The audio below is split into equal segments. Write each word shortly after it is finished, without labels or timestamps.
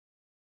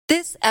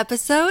This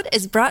episode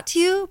is brought to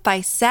you by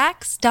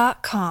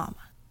Sax.com.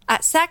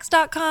 At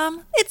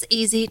Sax.com, it's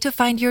easy to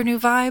find your new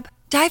vibe.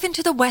 Dive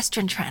into the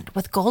Western trend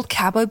with gold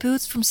cowboy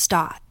boots from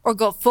Stott, or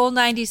go full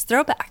 90s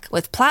throwback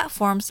with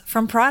platforms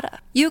from Prada.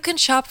 You can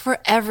shop for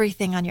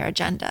everything on your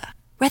agenda,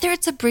 whether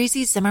it's a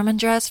breezy Zimmermann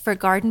dress for a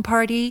garden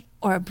party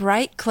or a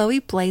bright Chloe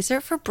blazer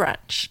for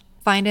brunch.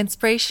 Find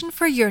inspiration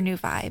for your new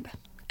vibe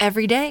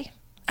every day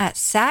at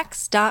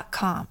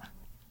Sax.com.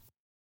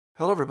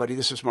 Hello, everybody.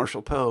 This is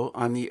Marshall Poe.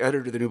 I'm the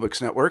editor of the New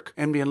Books Network.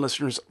 NBN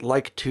listeners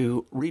like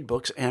to read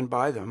books and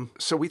buy them.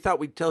 So we thought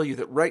we'd tell you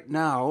that right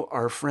now,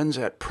 our friends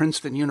at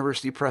Princeton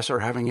University Press are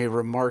having a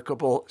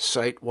remarkable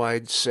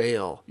site-wide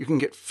sale. You can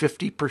get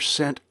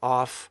 50%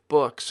 off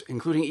books,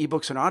 including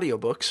ebooks and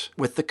audiobooks,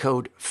 with the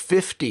code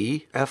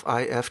 50,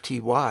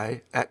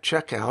 F-I-F-T-Y, at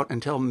checkout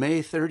until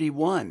May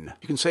 31.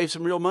 You can save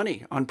some real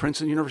money on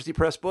Princeton University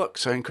Press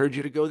books. I encourage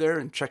you to go there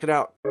and check it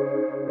out.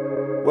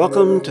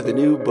 Welcome to the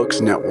New Books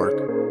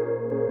Network.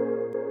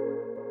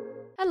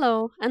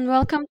 Hello, and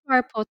welcome to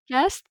our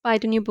podcast by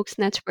the New Books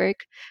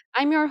Network.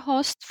 I'm your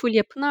host,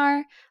 Fulya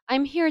Pınar.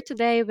 I'm here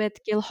today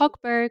with Gil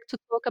Hochberg to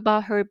talk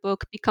about her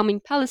book, Becoming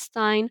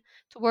Palestine,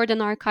 Toward an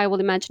Archival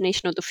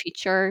Imagination of the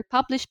Future,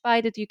 published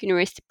by the Duke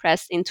University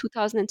Press in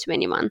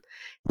 2021.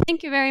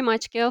 Thank you very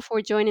much, Gil,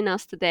 for joining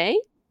us today.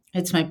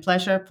 It's my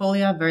pleasure,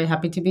 Fulya. Very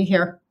happy to be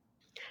here.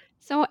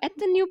 So at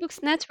the New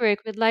Books Network,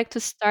 we'd like to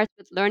start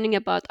with learning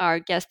about our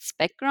guests'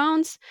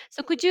 backgrounds.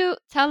 So could you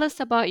tell us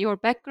about your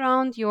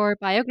background, your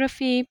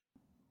biography?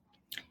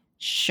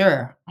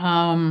 Sure.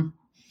 Well,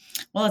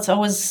 it's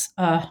always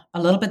a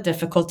little bit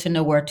difficult to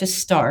know where to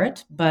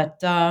start, but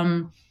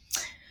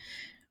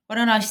why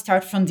don't I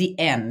start from the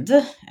end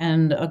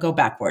and go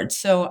backwards?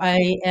 So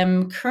I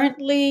am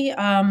currently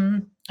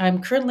a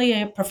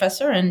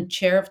professor and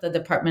chair of the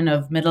Department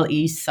of Middle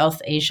East,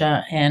 South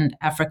Asia, and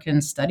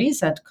African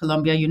Studies at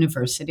Columbia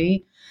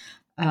University.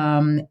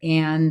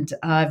 And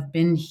I've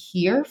been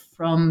here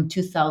from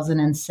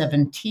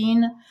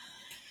 2017.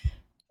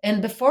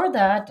 And before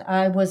that,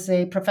 I was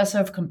a professor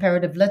of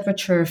comparative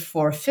literature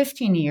for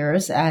 15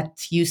 years at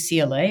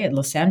UCLA in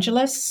Los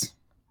Angeles.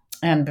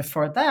 And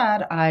before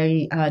that,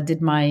 I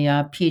did my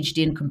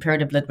PhD in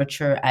comparative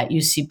literature at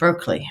UC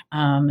Berkeley.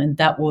 And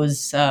that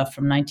was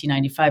from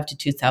 1995 to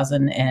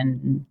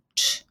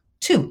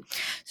 2002.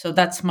 So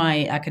that's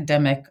my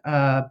academic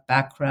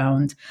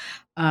background.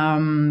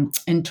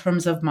 In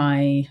terms of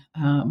my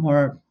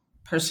more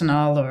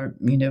personal or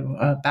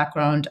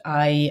background,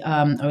 I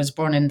was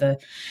born in the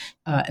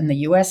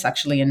U.S.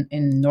 actually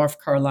in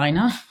North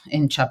Carolina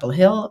in Chapel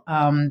Hill,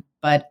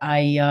 but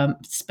I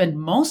spent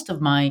most of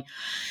my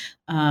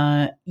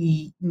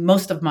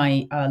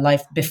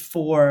life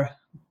before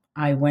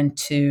I went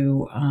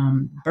to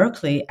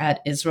Berkeley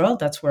at Israel.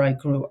 That's where I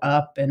grew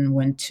up and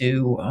went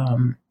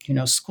to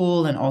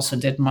school, and also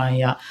did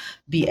my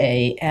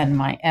BA and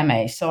my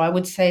MA. So I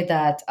would say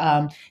that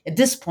at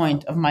this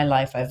point of my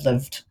life, I've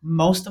lived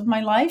most of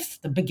my life,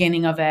 the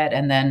beginning of it,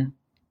 and then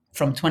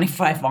from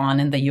 25 on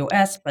in the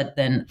US. But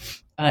then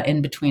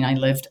in between, I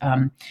lived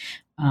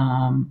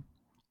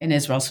in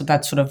Israel. So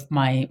that's sort of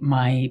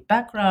my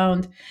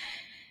background.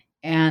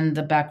 And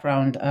the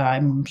background,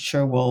 I'm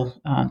sure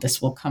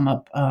this will come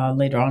up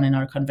later on in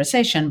our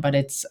conversation, but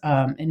it's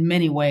in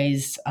many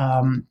ways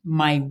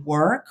my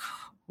work,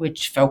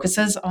 which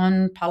focuses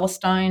on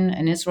Palestine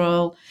and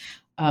Israel,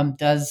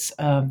 does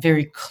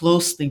very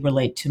closely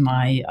relate to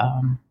my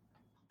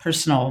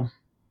personal,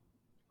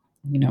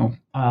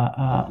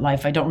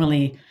 life. I don't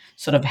really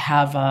sort of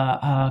have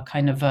a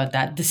kind of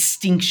that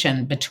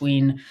distinction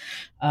between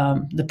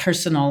the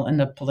personal and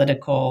the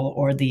political,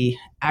 or the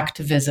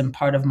activism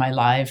part of my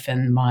life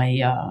and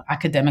my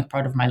academic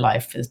part of my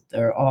life.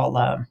 They're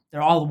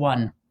all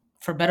one,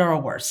 for better or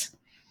worse.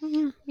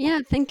 Yeah,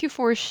 thank you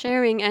for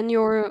sharing. And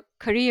your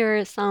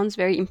career sounds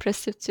very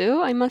impressive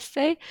too, I must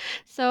say.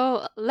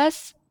 So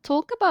let's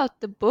talk about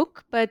the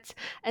book. But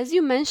as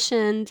you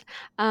mentioned,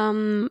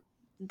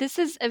 this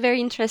is a very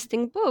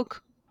interesting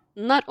book,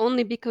 not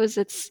only because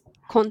it's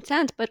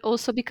content, but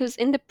also because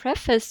in the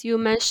preface you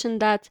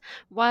mentioned that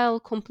while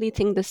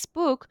completing this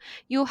book,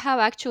 you have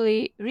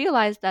actually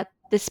realized that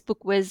this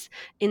book was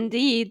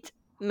indeed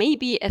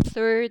maybe a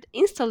third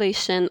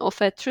installation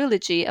of a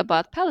trilogy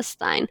about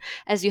Palestine,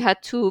 as you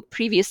had two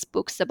previous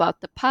books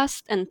about the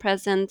past and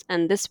present,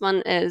 and this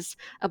one is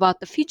about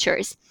the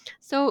futures.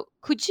 So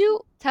could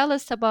you tell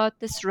us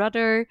about this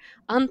rather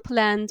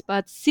unplanned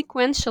but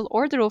sequential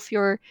order of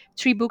your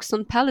three books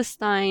on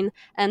Palestine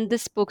and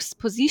this book's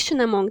position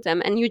among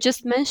them? And you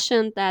just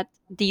mentioned that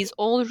these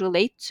all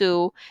relate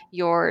to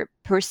your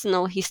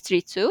personal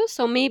history too.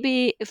 So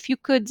maybe if you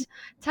could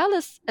tell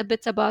us a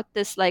bit about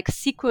this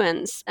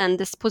sequence and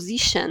this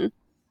position.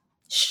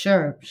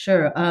 Sure.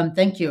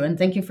 Thank you. And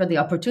thank you for the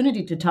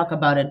opportunity to talk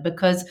about it,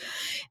 because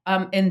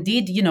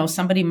indeed,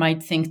 somebody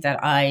might think that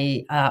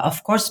I,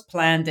 of course,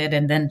 planned it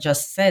and then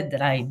just said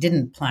that I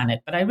didn't plan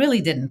it, but I really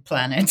didn't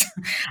plan it.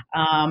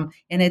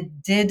 And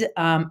it did,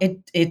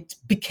 it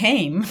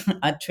became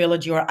a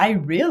trilogy, or I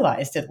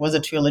realized it was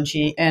a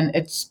trilogy, and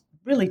it's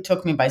really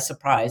took me by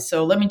surprise.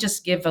 So let me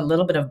just give a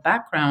little bit of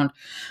background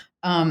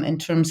in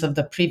terms of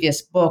the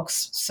previous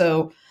books.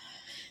 So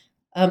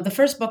the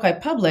first book I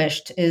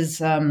published is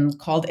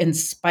called In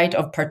Spite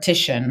of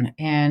Partition,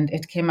 and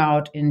it came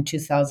out in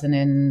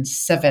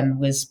 2007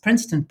 with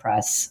Princeton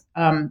Press.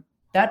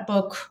 That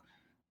book,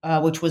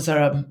 which was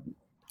a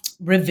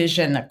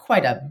revision,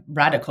 quite a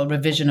radical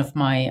revision of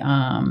my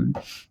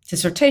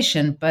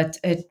dissertation, but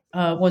it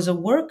was a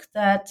work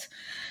that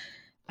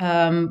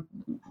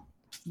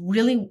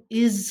really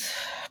is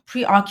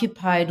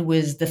preoccupied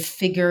with the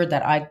figure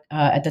that I,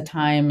 at the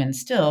time and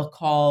still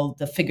call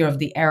the figure of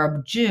the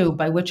Arab Jew,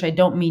 by which I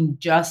don't mean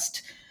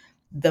just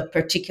the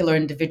particular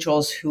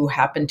individuals who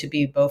happen to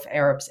be both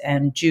Arabs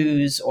and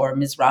Jews, or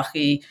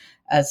Mizrahi,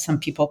 as some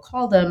people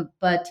call them,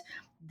 but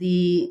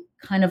the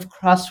kind of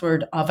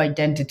crossword of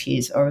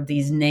identities, or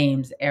these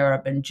names,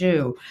 Arab and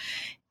Jew.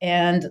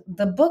 And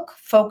that book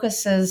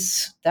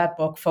focuses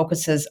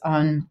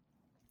on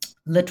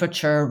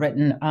literature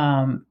written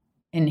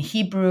in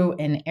Hebrew,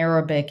 in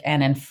Arabic,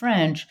 and in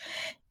French.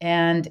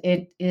 And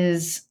it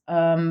is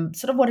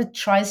sort of what it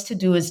tries to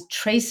do is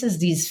traces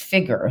these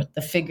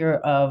the figure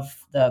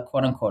of the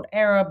quote unquote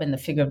Arab and the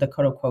figure of the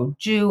quote unquote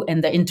Jew,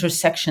 and the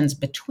intersections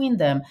between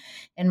them.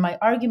 And my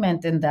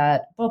argument in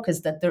that book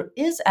is that there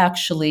is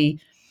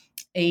actually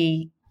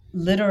a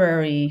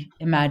literary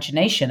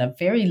imagination, a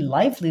very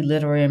lively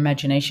literary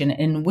imagination,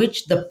 in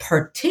which the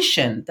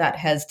partition that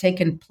has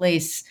taken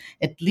place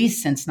at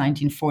least since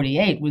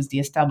 1948 was the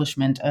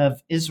establishment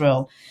of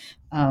Israel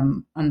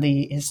on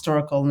the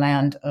historical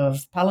land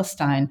of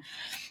Palestine,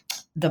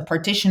 the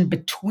partition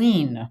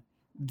between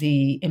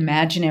the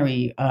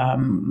imaginary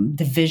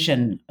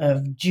division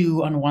of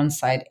Jew on one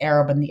side,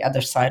 Arab on the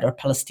other side, or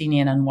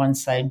Palestinian on one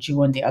side,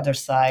 Jew on the other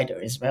side,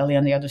 or Israeli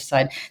on the other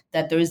side,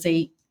 that there is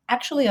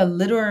actually a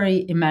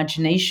literary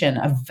imagination,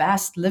 a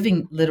vast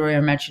living literary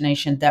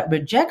imagination that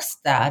rejects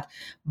that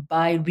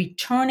by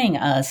returning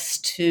us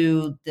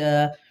to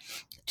a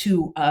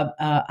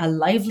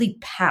lively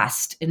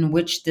past in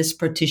which this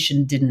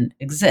partition didn't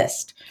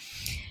exist.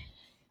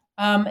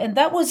 And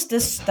that was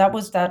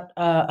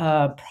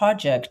that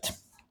project.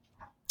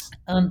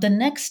 The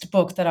next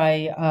book that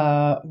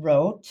I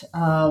wrote,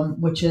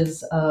 which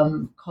is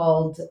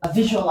called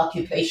Visual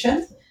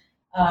Occupations.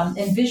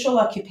 And Visual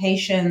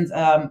Occupations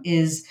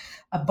is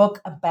a book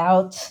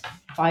about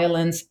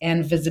violence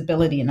and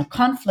visibility in a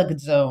conflict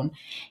zone.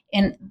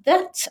 And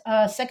that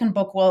second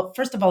book, well,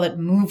 first of all, it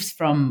moves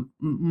from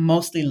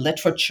mostly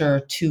literature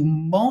to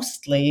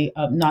mostly,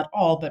 not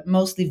all, but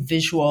mostly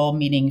visual,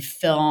 meaning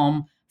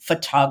film,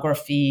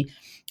 photography,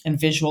 and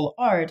visual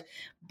art.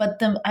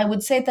 But I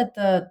would say that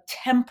the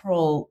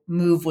temporal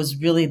move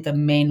was really the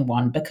main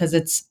one, because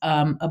it's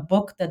a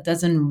book that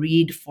doesn't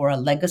read for a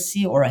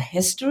legacy or a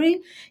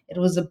history. It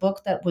was a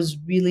book that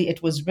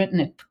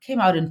it came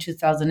out in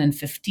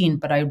 2015,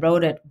 but I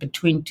wrote it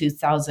between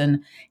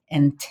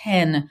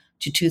 2010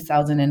 to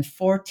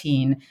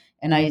 2014.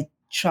 And I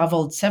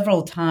traveled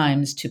several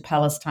times to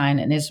Palestine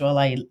and Israel.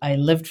 I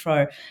lived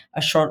for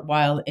a short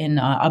while in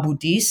Abu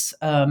Dis,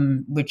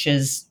 which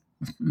is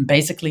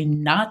basically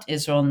not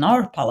Israel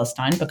nor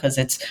Palestine, because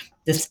it's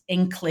this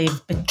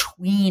enclave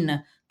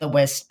between the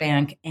West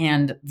Bank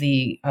and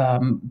the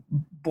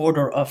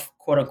border of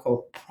quote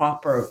unquote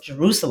proper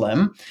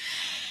Jerusalem.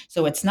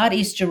 So it's not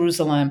East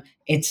Jerusalem,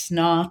 it's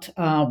not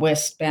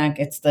West Bank,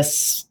 it's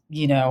this,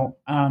 no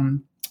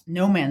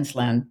man's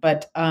land.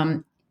 But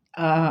I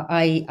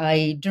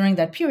during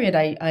that period,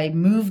 I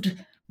moved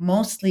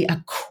mostly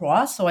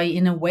across. So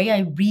in a way,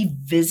 I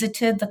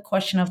revisited the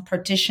question of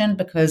partition,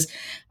 because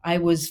I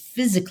was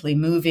physically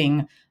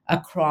moving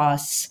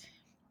across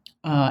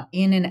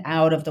in and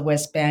out of the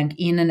West Bank,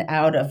 in and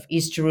out of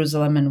East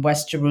Jerusalem and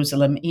West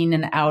Jerusalem, in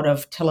and out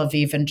of Tel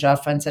Aviv and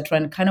Jaffa, etc.,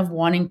 and kind of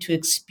wanting to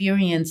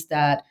experience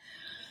that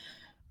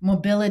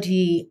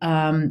mobility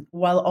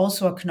while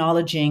also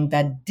acknowledging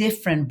that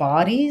different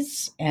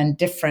bodies and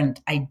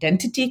different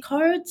identity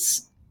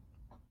cards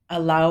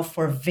allow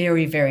for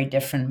very, very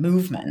different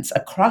movements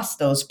across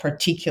those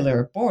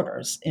particular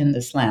borders in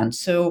this land.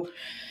 So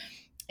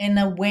in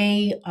a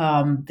way,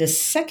 this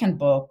second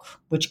book,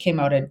 which came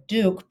out at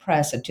Duke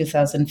Press in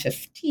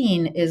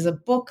 2015, is a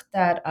book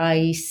that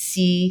I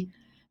see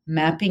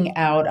mapping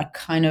out a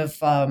kind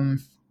of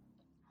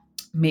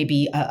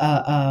maybe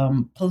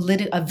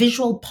a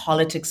visual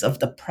politics of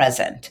the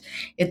present.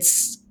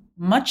 It's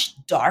much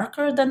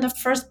darker than the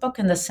first book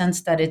in the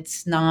sense that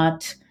it's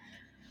not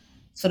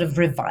sort of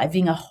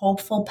reviving a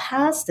hopeful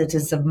past. It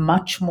is a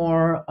much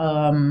more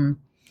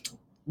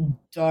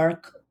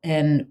dark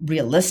and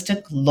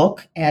realistic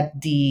look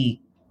at the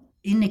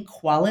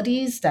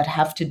inequalities that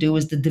have to do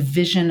with the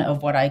division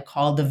of what I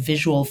call the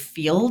visual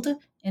field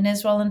in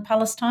Israel and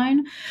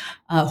Palestine.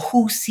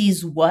 Who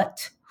sees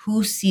what,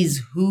 who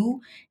sees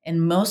who,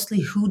 and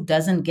mostly who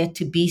doesn't get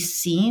to be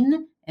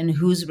seen and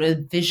whose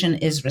vision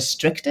is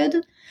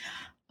restricted.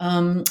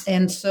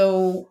 And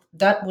so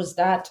that was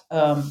that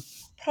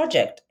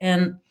project.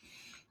 And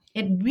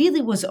it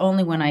really was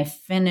only when I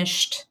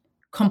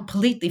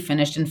completely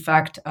finished, in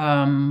fact,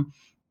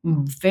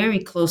 very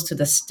close to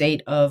the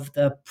state of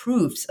the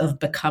proofs of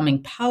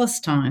becoming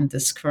Palestine,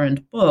 this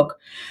current book,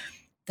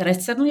 that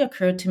it suddenly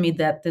occurred to me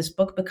that this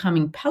book,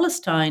 Becoming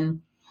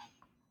Palestine,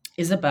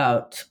 is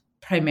about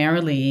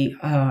primarily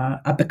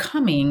a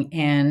becoming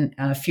and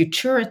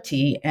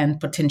futurity and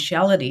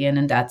potentiality, and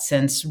in that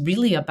sense,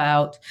 really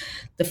about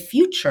the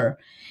future.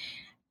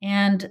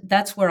 And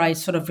that's where I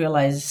sort of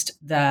realized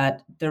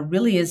that there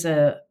really is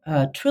a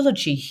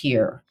trilogy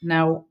here.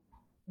 Now,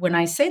 when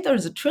I say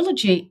there's a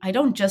trilogy, I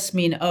don't just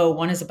mean, oh,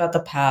 one is about the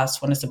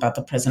past, one is about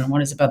the present,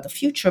 one is about the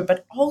future,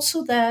 but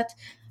also that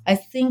I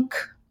think,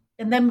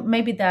 and then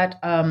maybe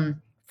that,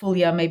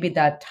 Fulia, maybe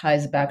that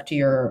ties back to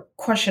your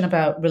question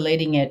about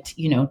relating it,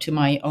 to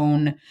my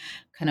own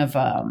kind of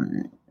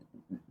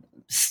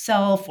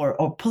self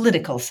or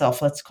political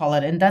self, let's call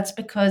it. And that's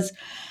because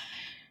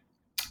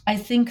I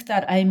think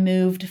that I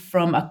moved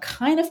from a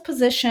kind of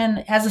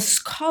position as a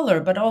scholar,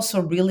 but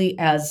also really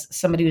as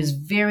somebody who's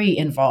very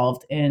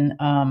involved in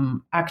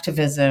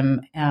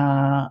activism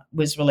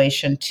with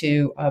relation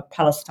to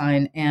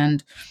Palestine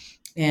and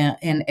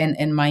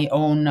my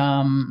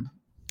own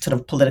sort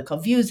of political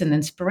views and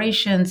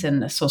inspirations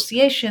and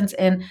associations.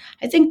 And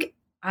I think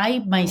I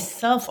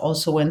myself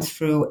also went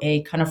through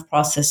a kind of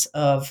process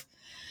of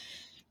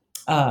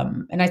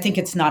and I think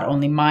it's not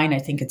only mine, I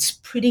think it's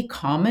pretty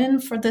common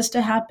for this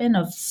to happen,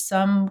 of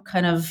some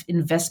kind of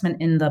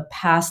investment in the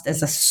past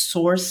as a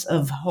source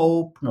of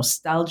hope,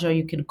 nostalgia,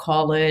 you could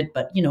call it,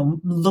 but,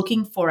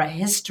 looking for a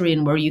history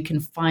and where you can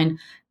find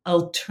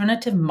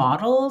alternative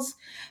models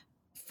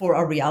for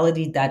a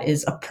reality that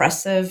is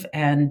oppressive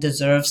and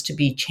deserves to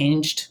be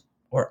changed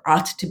or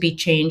ought to be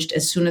changed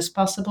as soon as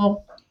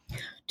possible,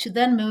 to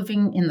then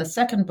moving in the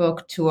second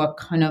book to a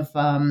kind of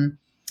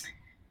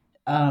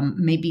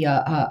maybe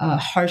a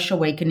harsh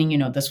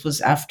awakening. This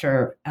was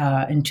after,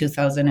 in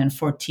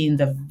 2014,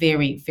 the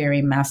very,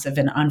 very massive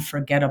and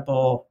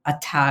unforgettable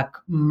attack,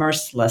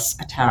 merciless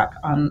attack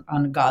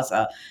on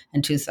Gaza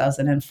in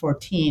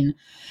 2014.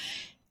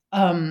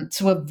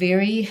 So a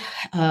very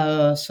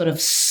sort of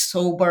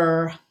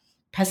sober,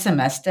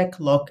 pessimistic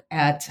look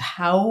at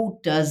how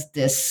does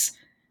this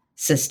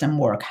system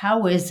work?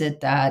 How is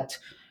it that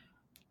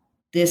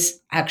this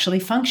actually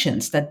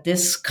functions, that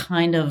this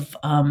kind of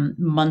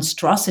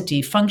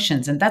monstrosity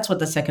functions? And that's what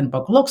the second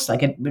book looks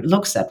like. It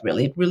looks at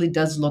really. It really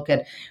does look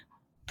at,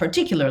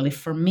 particularly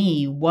for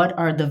me, what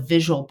are the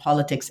visual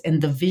politics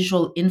and the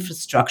visual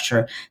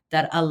infrastructure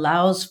that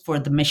allows for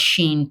the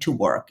machine to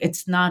work.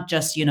 It's not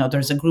just,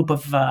 there's a group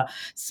of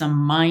some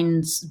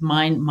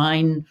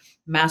mind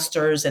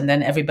masters and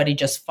then everybody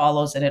just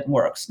follows and it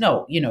works.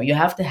 No, you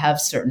have to have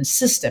certain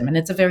system. And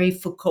it's a very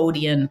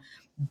Foucauldian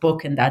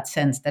book in that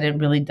sense, that it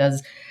really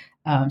does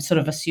sort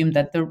of assume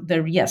that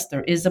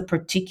there is a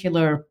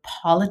particular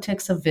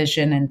politics of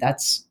vision, and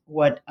that's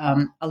what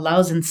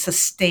allows and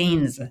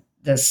sustains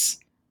this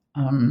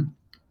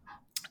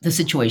the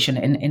situation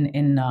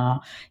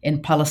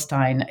in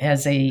Palestine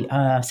as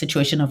a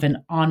situation of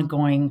an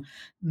ongoing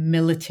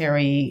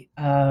military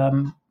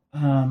and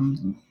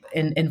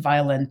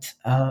violent,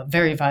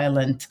 very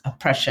violent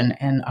oppression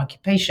and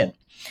occupation.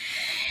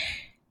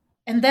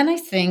 And then I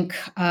think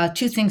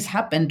two things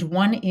happened.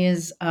 One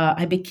is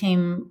I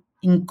became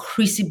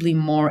increasingly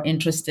more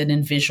interested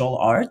in visual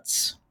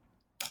arts.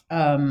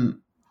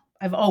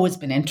 I've always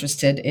been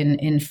interested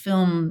in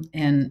film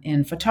and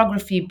in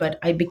photography, but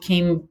I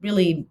became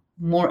really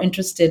more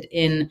interested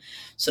in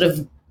sort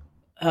of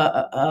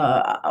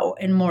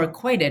and more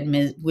acquainted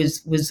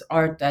with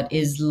art that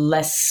is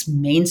less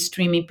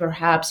mainstreamy,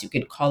 perhaps. You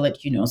could call it,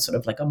 sort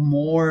of like a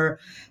more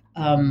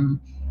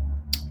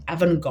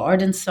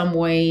avant-garde in some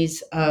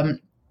ways, kind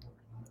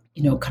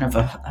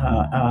of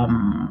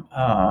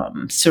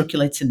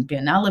circulates in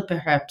Biennale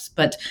perhaps,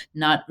 but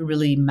not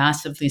really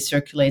massively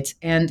circulates.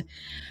 And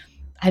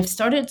I've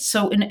started,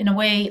 so in a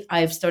way,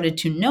 I've started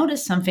to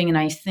notice something. And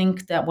I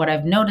think that what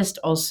I've noticed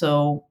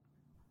also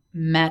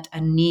met a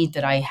need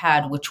that I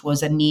had, which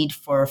was a need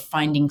for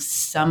finding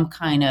some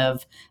kind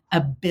of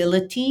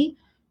ability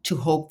to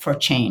hope for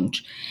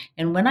change.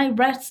 And when I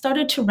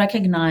started to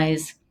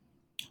recognize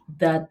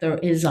that there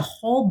is a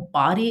whole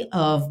body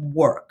of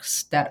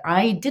works that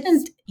I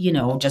didn't,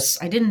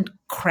 I didn't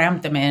cram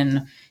them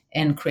in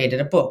and created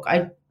a book.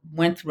 I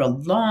went through a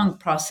long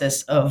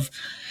process of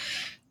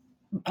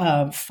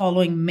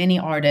following many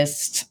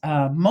artists,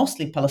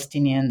 mostly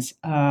Palestinians,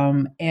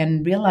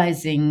 and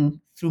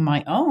realizing through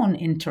my own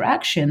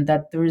interaction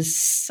that there is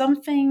some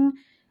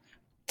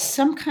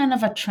kind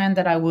of a trend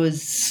that I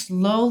was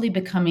slowly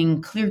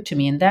becoming clear to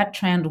me. And that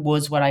trend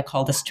was what I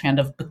call this trend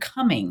of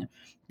becoming.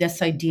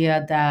 This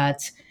idea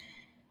that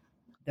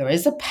there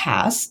is a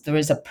past, there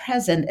is a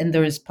present, and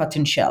there is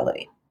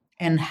potentiality.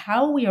 And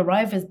how we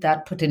arrive at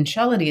that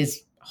potentiality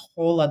is a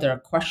whole other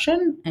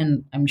question,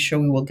 and I'm sure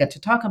we will get to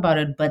talk about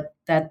it, but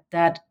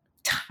that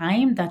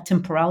time, that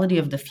temporality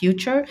of the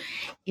future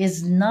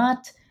is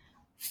not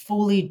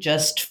fully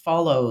just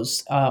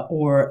follows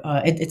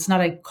it's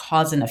not a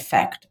cause and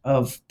effect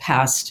of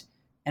past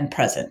and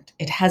present.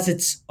 It has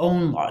its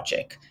own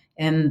logic.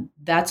 And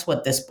that's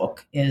what this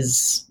book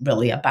is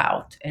really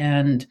about.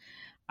 And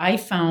I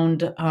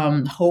found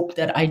hope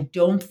that I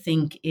don't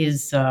think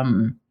is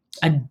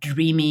a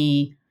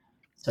dreamy,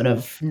 sort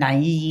of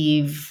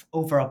naive,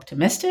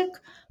 over-optimistic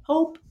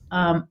hope.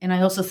 And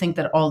I also think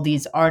that all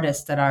these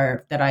artists that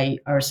I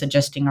are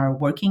suggesting are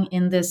working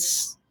in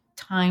this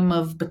time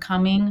of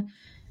becoming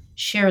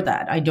share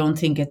that. I don't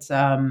think it's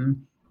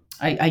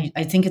I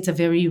think it's a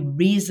very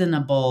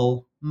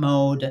reasonable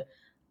mode,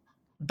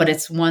 but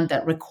it's one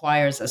that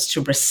requires us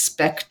to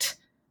respect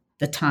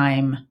the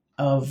time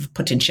of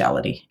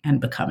potentiality and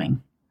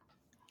becoming.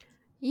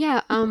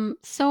 Yeah,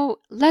 so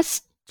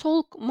let's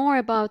talk more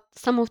about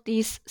some of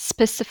these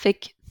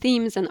specific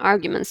themes and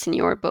arguments in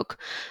your book,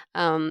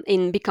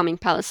 in Becoming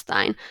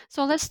Palestine.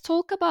 So let's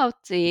talk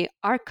about the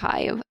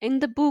archive. In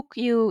the book,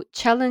 you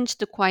challenge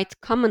the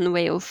quite common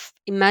way of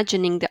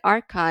imagining the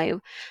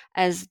archive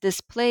as this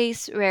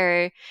place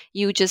where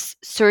you just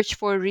search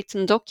for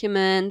written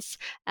documents,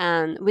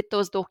 and with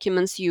those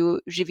documents,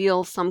 you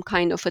reveal some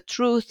kind of a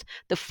truth,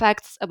 the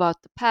facts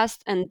about the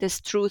past, and this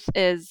truth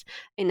is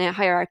in a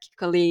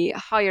hierarchically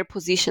higher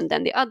position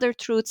than the other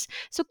truths.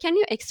 So can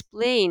you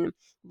explain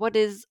what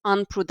is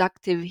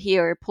unproductive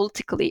here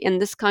politically in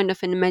this kind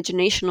of an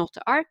imagination of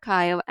the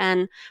archive,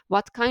 and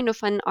what kind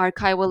of an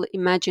archival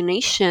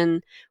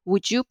imagination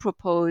would you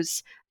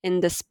propose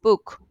in this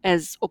book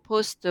as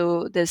opposed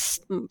to this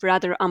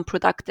rather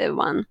unproductive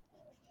one?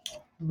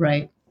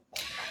 Right.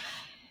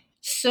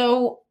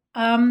 So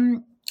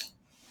I'll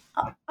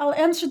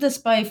answer this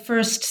by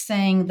first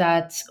saying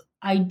that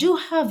I do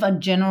have a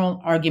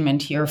general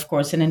argument here, of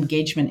course, an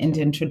engagement in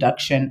the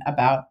introduction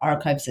about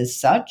archives as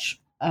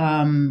such,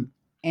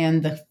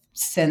 and the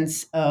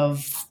sense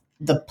of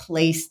the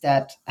place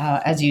that,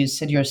 as you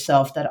said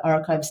yourself, that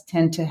archives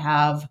tend to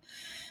have,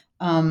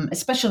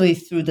 especially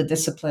through the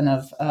discipline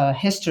of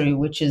history,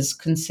 which is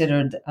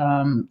considered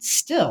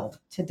still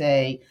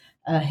today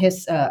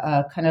has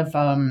a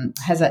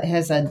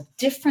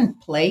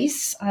different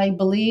place, I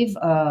believe,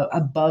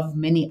 above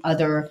many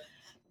other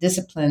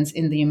disciplines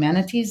in the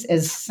humanities,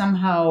 is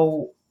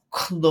somehow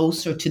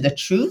closer to the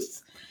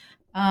truth.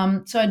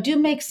 So I do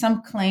make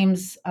some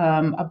claims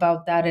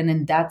about that, and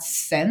in that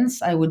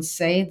sense, I would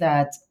say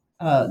that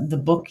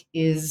the book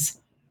is,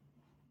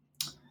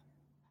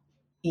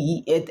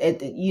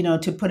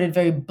 to put it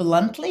very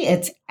bluntly,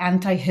 it's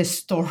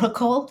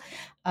anti-historical,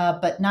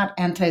 but not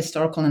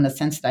anti-historical in the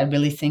sense that I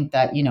really think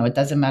that, it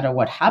doesn't matter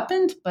what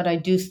happened, but I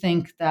do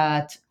think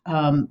that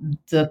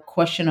the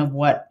question of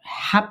what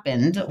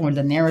happened, or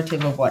the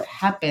narrative of what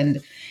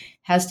happened,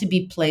 has to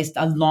be placed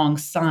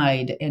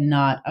alongside and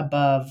not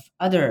above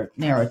other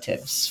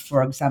narratives,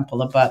 for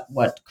example, about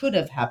what could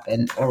have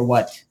happened or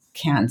what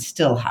can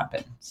still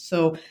happen.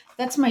 So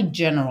that's my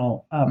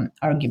general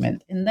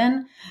argument. And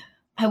then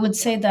I would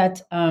say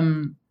that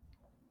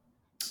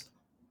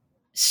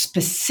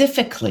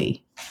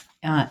specifically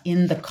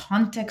in the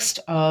context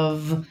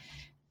of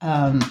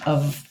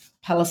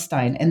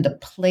Palestine and the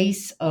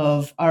place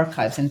of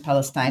archives in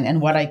Palestine,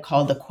 and what I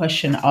call the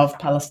question of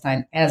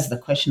Palestine as the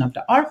question of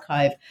the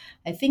archive,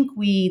 I think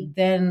we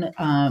then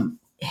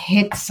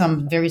hit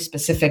some very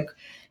specific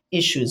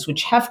issues,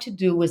 which have to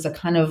do with a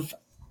kind of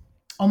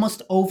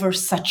almost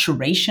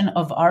oversaturation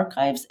of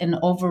archives and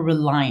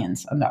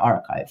over-reliance on the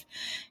archive.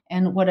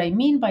 And what I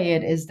mean by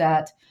it is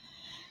that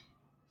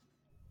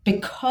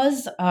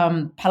because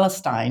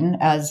Palestine,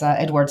 as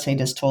Edward Said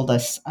has told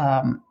us,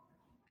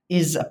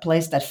 is a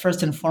place that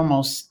first and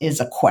foremost is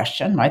a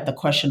question, right? The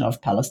question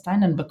of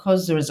Palestine. And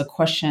because there is a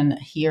question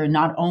here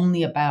not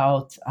only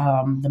about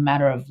the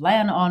matter of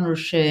land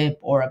ownership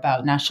or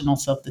about national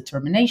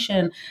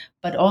self-determination,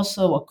 but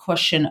also a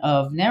question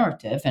of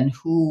narrative and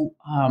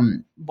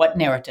what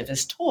narrative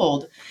is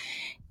told.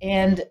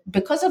 And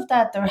because of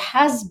that, there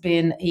has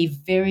been a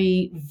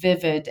very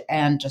vivid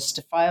and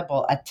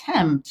justifiable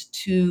attempt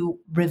to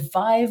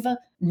revive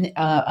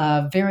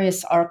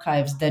various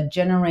archives that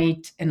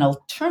generate an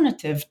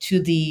alternative to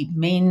the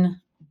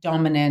main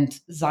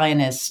dominant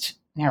Zionist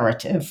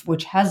narrative,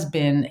 which has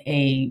been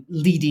a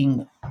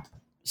leading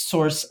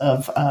source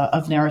of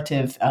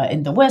narrative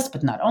in the West,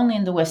 but not only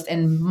in the West,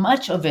 and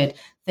much of it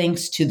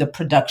thanks to the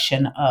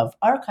production of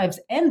archives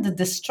and the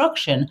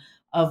destruction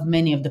of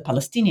many of the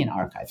Palestinian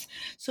archives.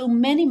 So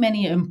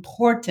many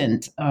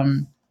important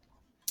and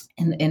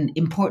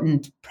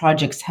important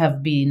projects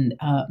have been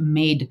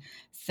made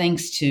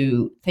thanks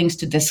to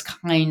this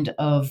kind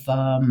of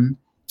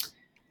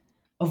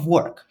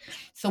work.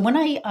 So when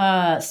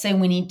I say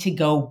we need to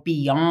go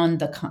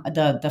beyond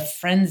the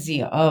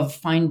frenzy of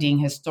finding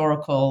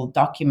historical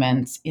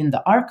documents in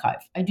the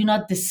archive, I do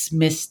not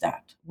dismiss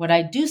that. What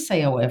I do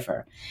say,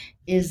 however,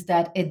 is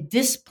that at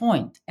this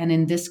point and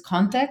in this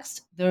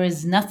context, there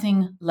is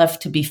nothing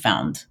left to be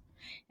found.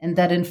 And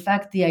that, in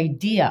fact, the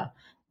idea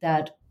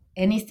that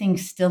anything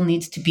still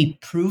needs to be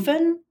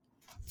proven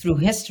through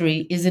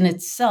history is in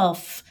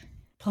itself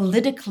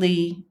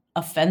politically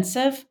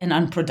offensive and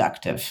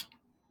unproductive,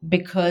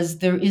 because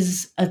there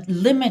is a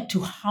limit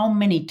to how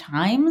many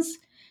times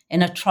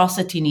an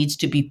atrocity needs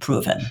to be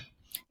proven.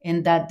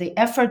 and that the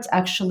efforts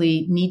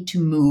actually need to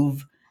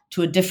move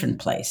to a different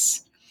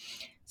place.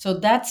 So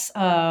that's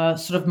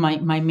sort of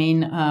my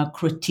main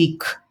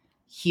critique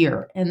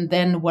here. And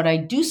then what I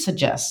do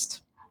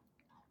suggest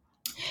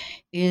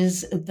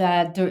is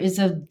that there is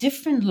a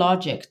different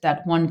logic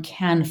that one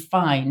can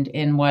find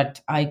in what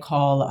I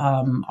call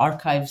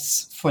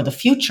archives for the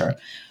future,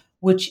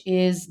 which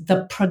is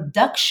the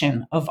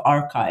production of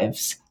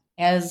archives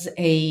as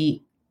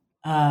a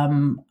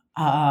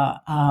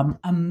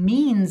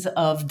means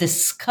of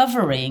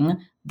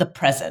discovering the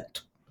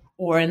present.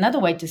 Or another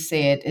way to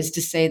say it is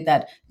to say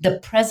that the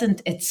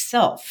present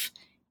itself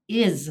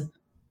is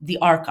the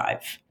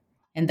archive,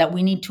 and that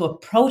we need to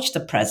approach the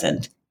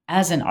present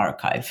as an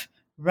archive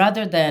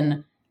rather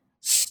than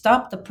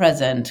stop the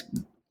present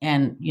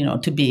and,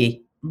 to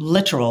be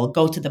literal,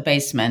 go to the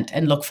basement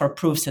and look for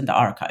proofs in the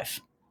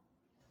archive.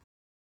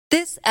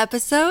 This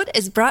episode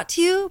is brought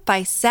to you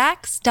by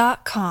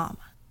Saks.com.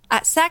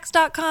 At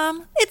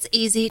Saks.com, it's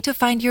easy to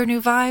find your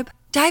new vibe.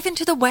 Dive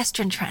into the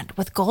Western trend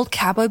with gold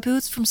cowboy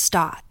boots from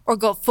Stott, or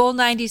go full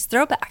 90s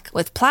throwback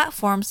with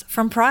platforms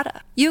from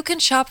Prada. You can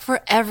shop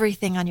for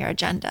everything on your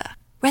agenda,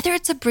 whether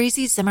it's a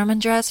breezy Zimmermann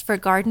dress for a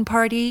garden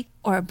party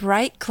or a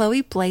bright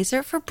Chloe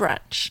blazer for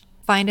brunch.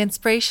 Find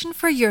inspiration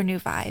for your new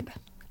vibe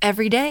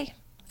every day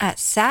at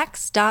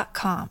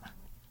Saks.com.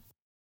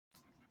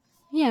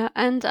 Yeah,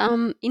 and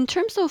in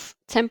terms of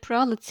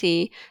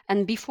temporality,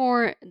 and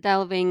before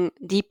delving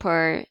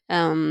deeper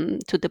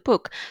to the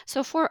book,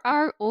 so for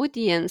our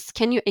audience,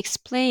 can you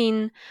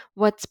explain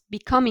what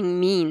becoming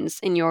means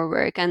in your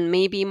work, and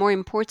maybe more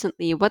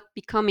importantly, what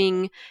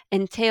becoming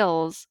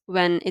entails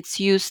when it's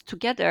used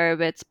together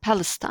with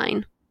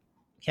Palestine?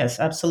 Yes,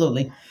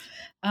 absolutely.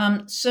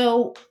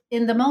 So,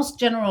 in the most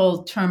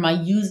general term, I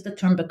use the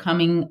term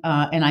becoming,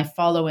 and I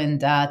follow in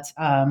that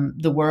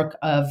the work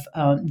of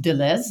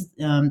Deleuze,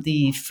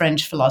 the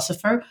French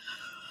philosopher,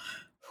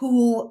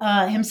 who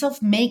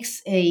himself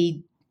makes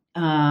a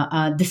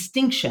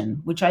distinction,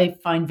 which I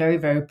find very,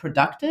 very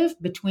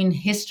productive, between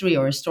history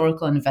or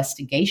historical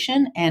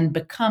investigation and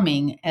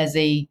becoming as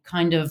a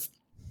kind of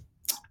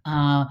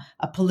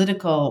a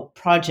political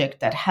project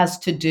that has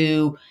to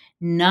do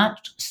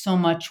not so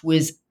much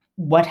with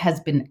what has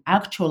been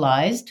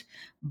actualized,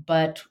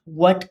 but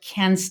what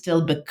can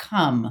still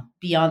become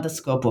beyond the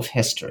scope of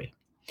history.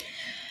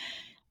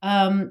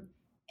 And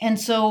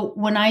so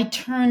when I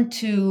turn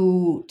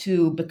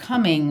to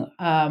becoming,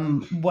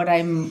 what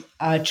I'm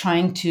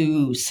trying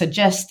to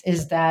suggest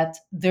is that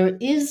there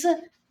is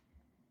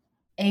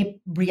a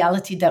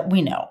reality that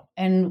we know,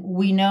 and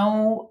we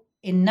know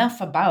enough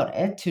about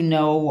it to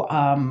know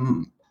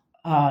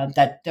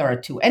that there are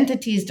two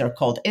entities. They're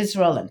called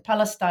Israel and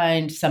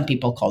Palestine. Some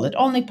people call it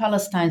only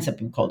Palestine. Some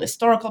people call it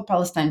historical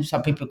Palestine.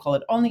 Some people call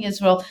it only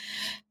Israel.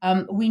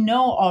 We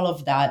know all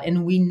of that,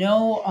 and we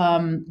know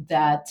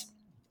that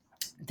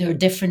there are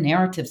different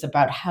narratives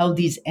about how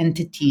these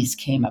entities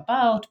came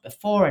about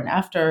before and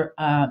after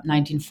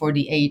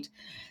 1948.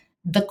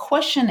 The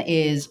question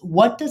is,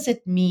 what does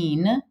it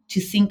mean to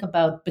think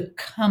about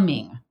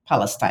becoming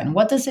Palestine?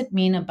 What does it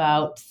mean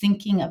about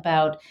thinking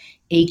about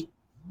a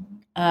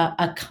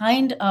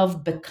kind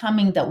of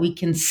becoming that we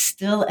can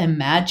still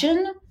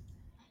imagine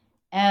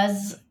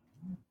as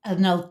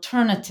an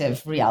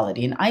alternative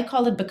reality? And I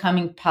call it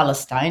becoming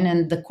Palestine.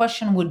 And the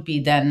question would be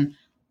then,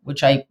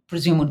 which I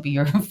presume would be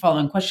your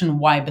following question,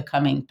 why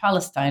becoming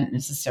Palestine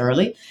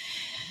necessarily?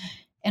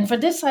 And for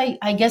this,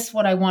 I guess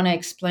what I want to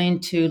explain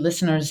to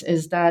listeners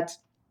is that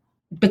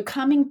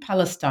becoming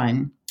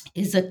Palestine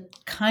is a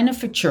kind of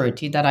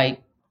futurity that I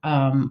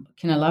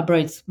can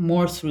elaborate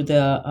more through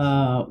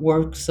the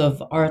works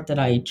of art that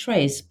I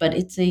trace, but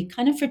it's a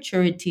kind of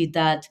futurity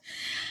that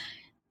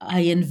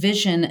I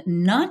envision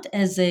not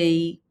as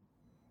a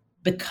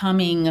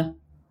becoming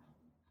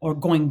or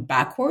going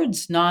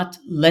backwards, not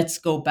let's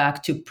go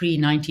back to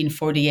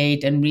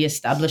pre-1948 and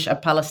reestablish a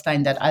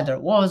Palestine that either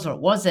was or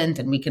wasn't,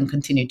 and we can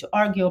continue to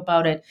argue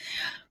about it.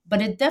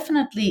 But it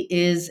definitely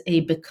is a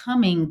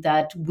becoming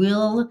that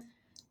will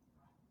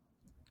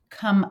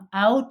come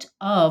out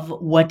of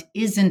what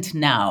isn't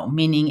now,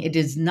 meaning it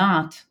is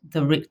not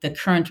the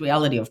current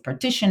reality of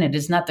partition. It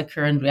is not the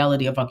current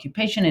reality of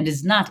occupation. It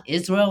is not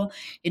Israel.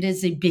 It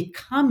is a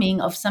becoming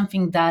of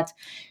something that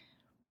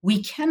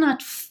we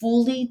cannot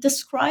fully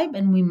describe,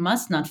 and we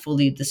must not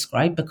fully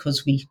describe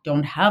because we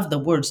don't have the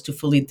words to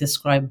fully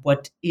describe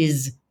what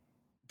is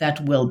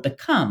that will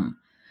become.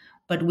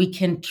 But we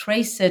can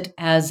trace it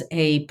as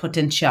a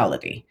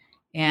potentiality.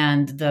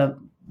 And the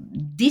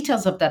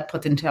details of that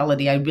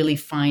potentiality I really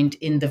find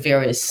in the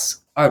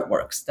various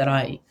artworks that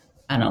I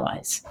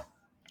analyze.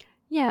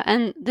 Yeah,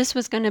 and this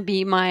was going to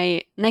be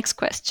my next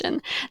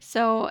question.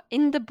 So,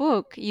 in the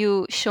book,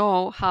 you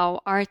show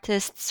how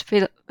artists,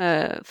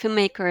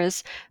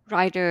 filmmakers,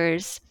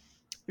 writers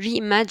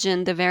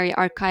reimagine the very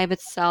archive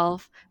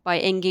itself by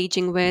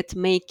engaging with,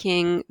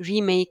 making,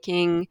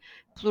 remaking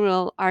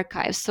plural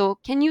archives. So,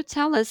 can you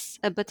tell us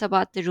a bit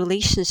about the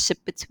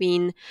relationship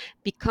between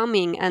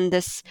becoming and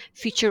this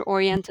future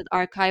oriented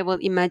archival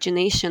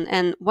imagination,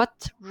 and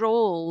what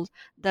role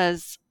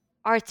does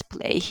art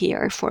play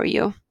here for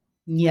you?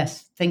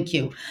 Yes, thank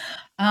you.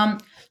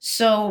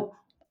 So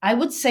I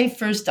would say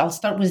first, I'll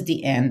start with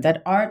the end,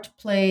 that art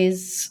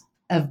plays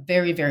a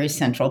very, very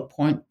central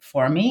point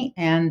for me,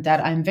 and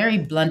that I'm very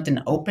blunt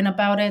and open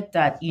about it.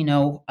 That,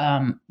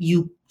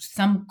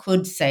 some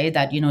could say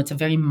that, it's a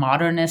very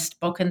modernist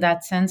book in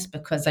that sense,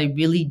 because I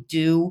really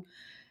do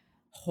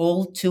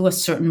hold to a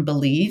certain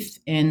belief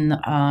in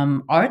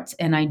art.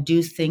 And I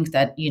do think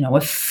that,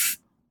 if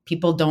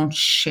people don't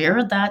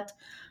share that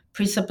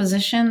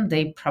presupposition,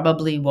 they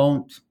probably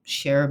won't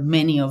share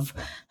many of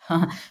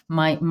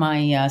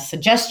my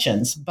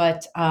suggestions.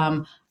 But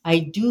I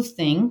do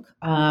think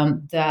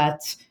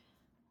that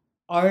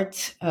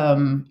art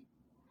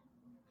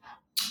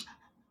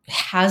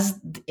has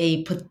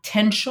a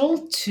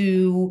potential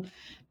to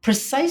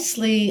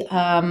precisely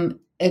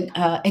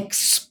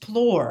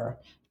explore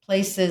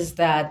places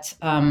that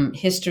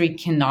history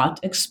cannot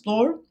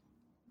explore.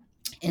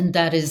 And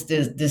that is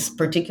this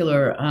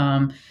particular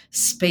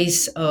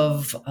space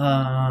of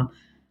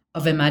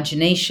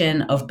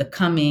imagination, of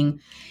becoming.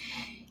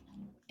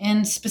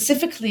 And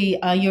specifically,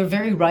 you're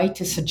very right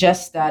to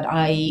suggest that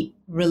I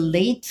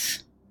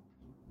relate.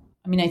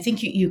 I mean, I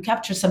think you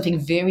capture something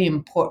very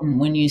important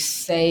when you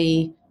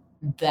say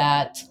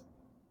that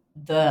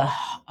the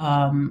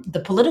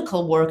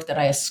political work that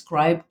I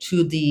ascribe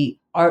to the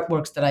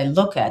artworks that I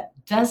look at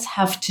does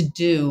have to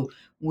do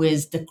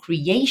with the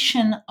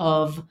creation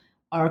of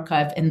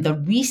archive and the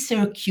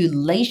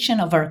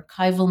recirculation of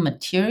archival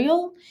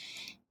material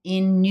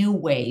in new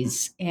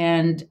ways.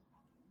 And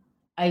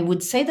I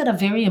would say that a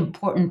very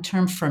important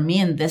term for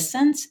me in this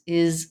sense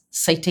is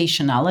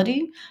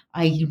citationality.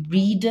 I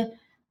read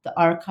the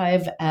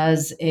archive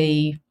as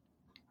a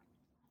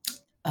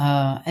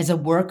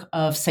work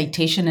of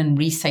citation and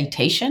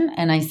recitation,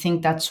 and I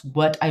think that's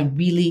what I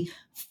really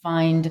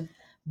find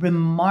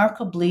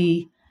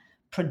remarkably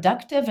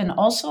productive. And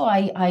also,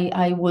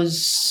 I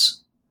was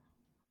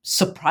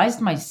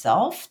surprised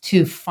myself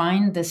to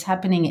find this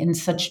happening in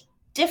such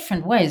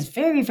different ways,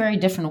 very, very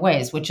different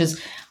ways, which is,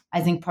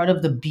 I think, part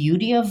of the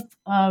beauty of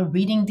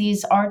reading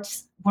these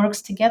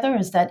artworks together,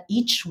 is that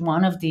each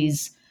one of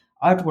these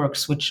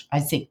artworks, which I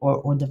think,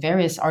 or the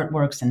various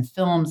artworks and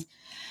films,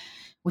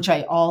 which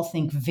I all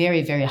think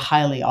very, very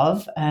highly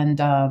of. And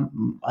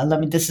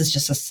this is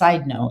just a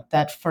side note,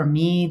 that for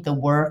me, the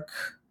work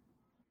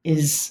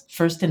is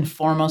first and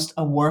foremost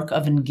a work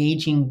of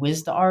engaging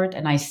with the art.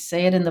 And I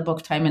say it in the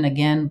book time and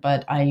again,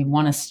 but I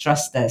want to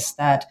stress this,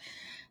 that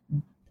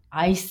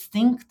I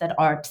think that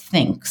art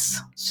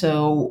thinks.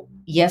 So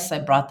yes, I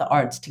brought the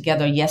arts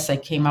together. Yes, I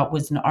came up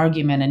with an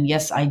argument. And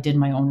yes, I did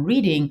my own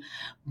reading.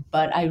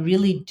 But I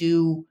really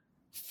do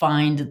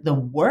find the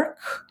work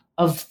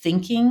of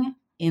thinking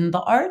in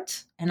the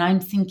art, and I'm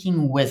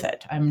thinking with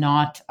it. I'm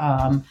not,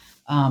 I'm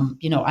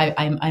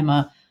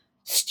a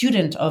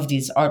student of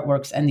these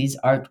artworks and these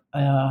art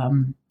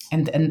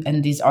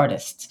and these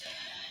artists.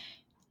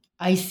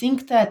 I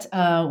think that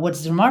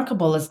what's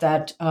remarkable is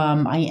that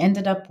I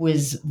ended up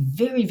with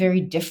very,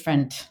 very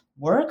different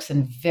works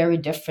and very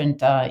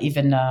different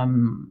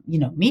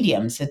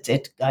mediums.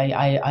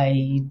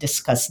 I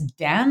discuss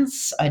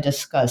dance, I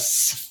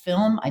discuss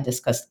film, I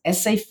discuss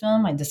essay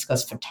film, I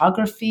discuss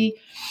photography,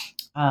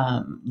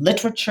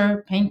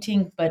 literature,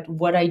 painting. But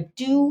what I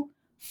do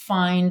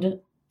find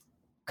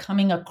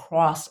coming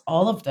across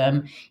all of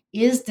them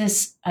is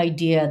this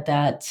idea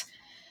that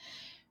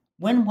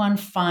when one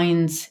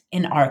finds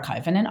an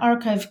archive, and an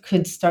archive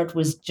could start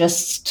with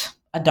just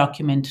a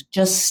document,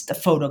 just a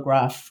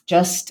photograph,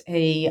 just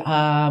a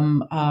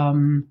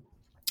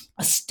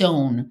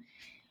stone,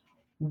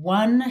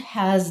 one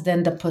has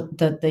then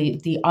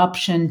the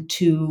option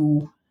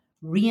to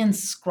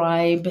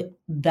reinscribe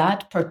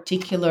that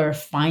particular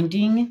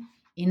finding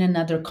in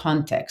another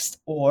context,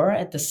 or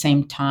at the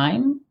same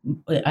time,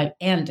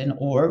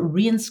 or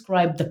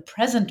reinscribe the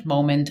present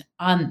moment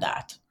on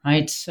that,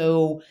 right?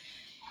 So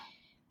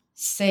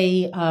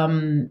say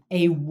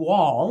a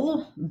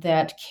wall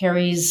that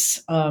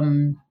carries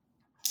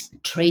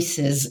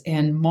traces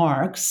and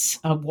marks,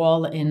 a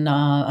wall in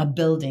a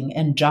building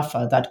in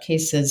Jaffa that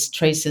cases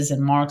traces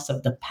and marks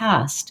of the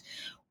past,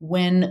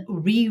 when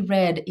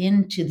reread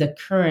into the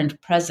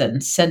current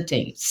present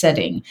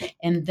setting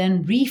and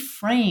then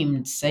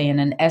reframed, say, in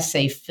an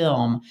essay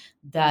film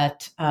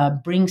that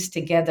brings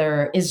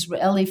together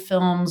Israeli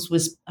films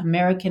with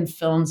American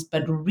films,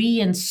 but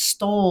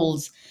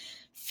reinstalls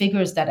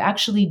figures that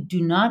actually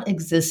do not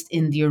exist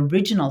in the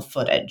original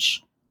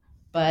footage,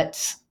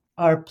 but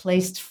are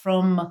placed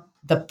from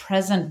the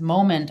present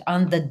moment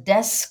on the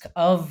desk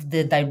of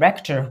the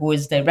director who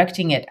is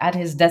directing it at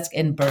his desk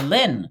in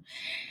Berlin.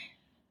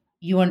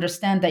 You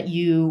understand that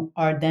you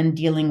are then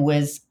dealing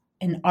with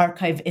an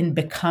archive in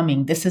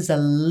becoming. This is a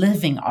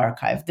living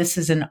archive. This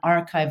is an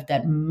archive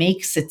that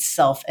makes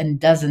itself and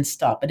doesn't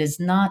stop. It is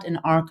not an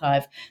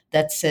archive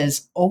that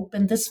says,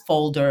 open this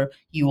folder,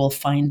 you will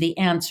find the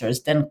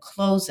answers, then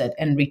close it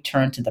and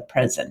return to the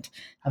present.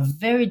 A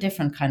very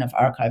different kind of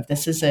archive.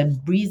 This is a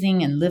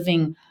breathing and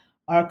living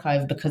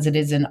archive, because it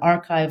is an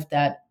archive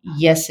that,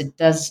 yes, it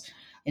does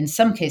in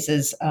some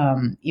cases,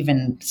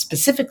 even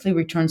specifically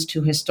returns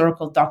to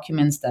historical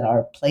documents that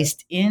are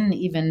placed in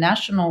even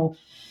national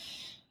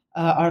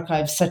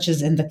archives, such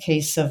as in the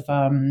case of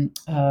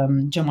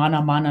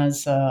Jumana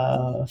Mana's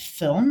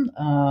film,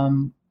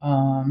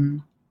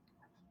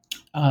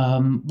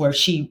 where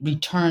she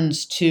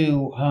returns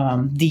to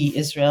the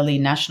Israeli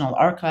National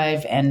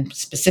Archive and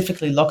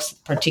specifically looks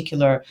at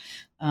particular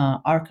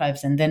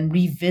archives and then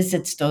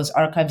revisits those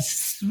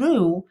archives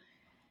through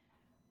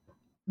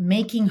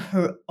making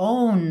her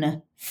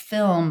own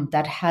film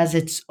that has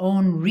its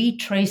own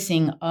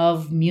retracing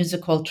of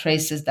musical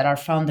traces that are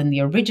found in the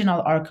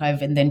original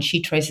archive, and then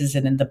she traces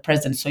it in the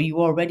present. So you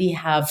already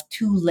have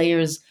two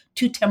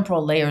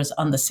temporal layers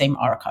on the same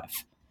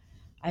archive.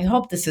 I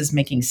hope this is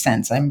making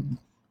sense. I'm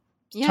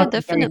Yeah,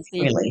 talking very definitely.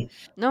 freely.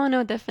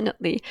 No,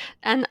 definitely.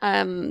 And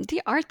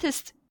the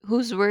artists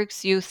whose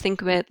works you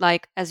think with,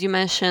 like, as you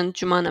mentioned,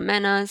 Jumana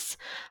Menas,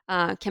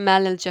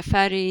 Kemal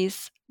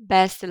El-Jafaris,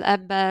 Basil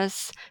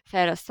Abbas,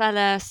 Farah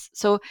Salas.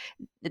 So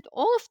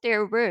all of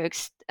their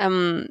works,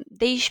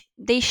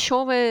 they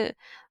show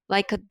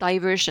like a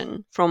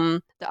diversion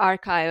from the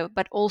archive,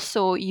 but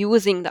also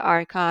using the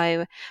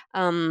archive,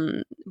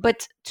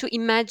 but to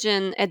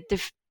imagine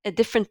a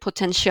different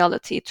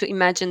potentiality, to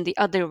imagine the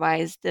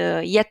otherwise,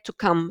 the yet to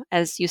come,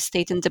 as you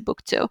state in the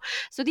book too.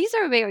 So these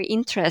are very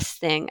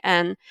interesting,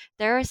 and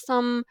there are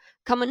some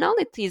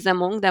commonalities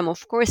among them,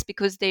 of course,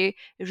 because they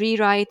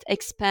rewrite,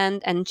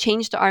 expand, and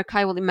change the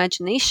archival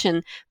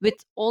imagination with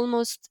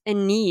almost a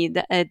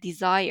need, a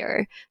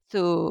desire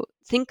to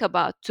think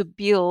about, to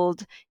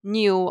build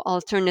new,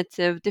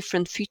 alternative,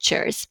 different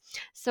features.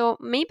 So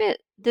maybe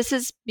this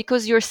is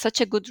because you're such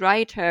a good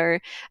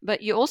writer,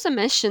 but you also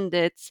mentioned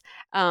it.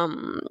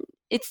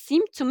 It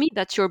seemed to me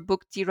that your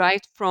book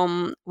derived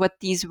from what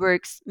these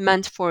works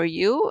meant for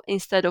you,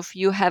 instead of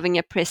you having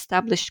a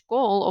pre-established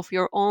goal of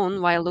your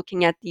own while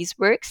looking at these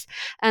works.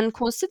 And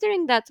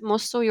considering that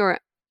most of your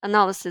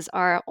analysis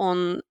are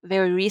on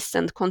very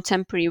recent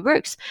contemporary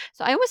works,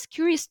 so I was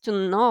curious to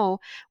know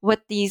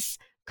what these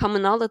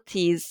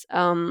commonalities,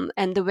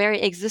 and the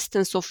very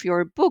existence of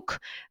your book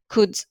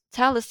could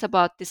tell us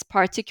about this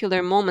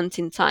particular moment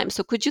in time.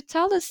 So could you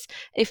tell us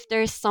if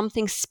there's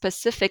something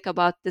specific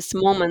about this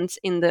moment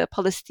in the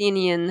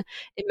Palestinian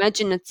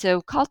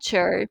imaginative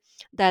culture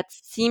that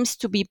seems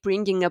to be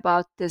bringing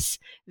about this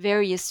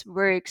various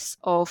works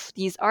of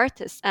these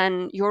artists,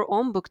 and your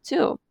own book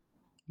too?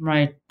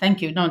 Right.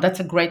 Thank you. No, that's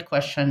a great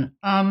question.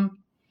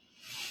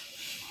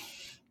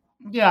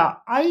 Yeah,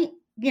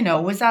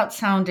 without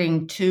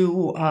sounding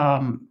too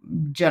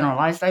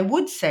generalized, I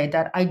would say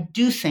that I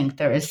do think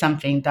there is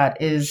something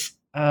that is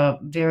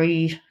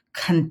very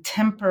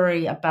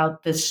contemporary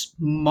about this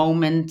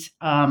moment,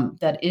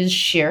 that is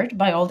shared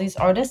by all these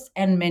artists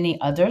and many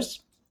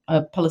others,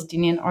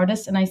 Palestinian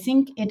artists. And I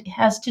think it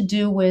has to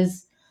do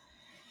with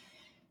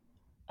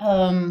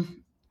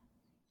um,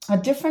 a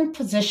different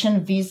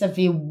position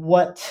vis-a-vis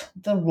what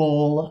the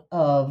role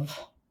of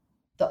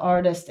the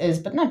artist is,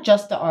 but not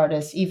just the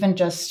artist, even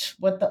just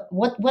what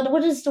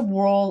is the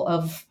role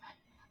of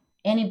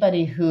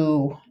anybody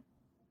who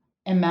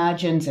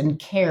imagines and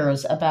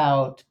cares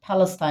about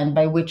Palestine,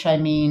 by which I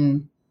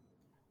mean,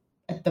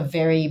 at the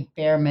very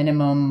bare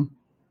minimum,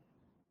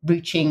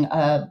 reaching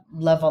a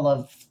level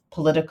of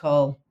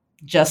political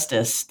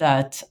justice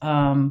that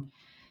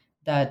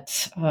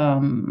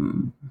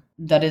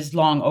is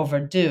long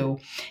overdue.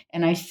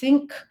 And I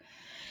think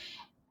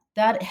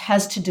that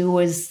has to do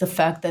with the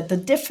fact that the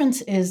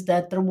difference is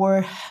that there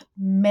were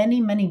many,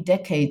 many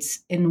decades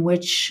in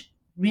which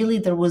really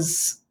there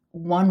was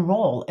one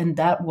role, and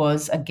that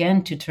was,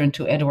 again, to turn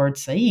to Edward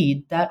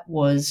Said, that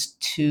was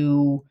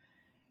to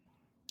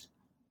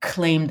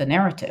claim the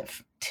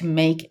narrative, to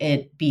make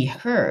it be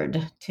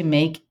heard, to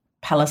make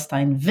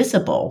Palestine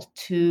visible,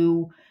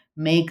 to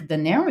make the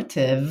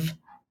narrative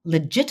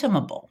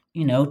legitimable,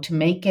 to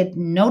make it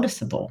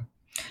noticeable,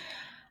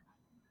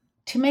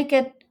 to make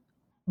it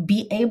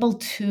be able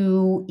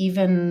to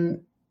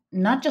even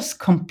not just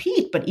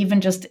compete, but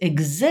even just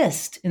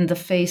exist in the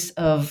face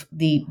of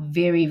the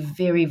very,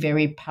 very,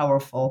 very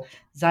powerful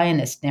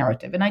Zionist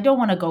narrative. And I don't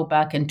want to go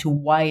back into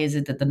why is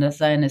it that the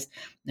Zionist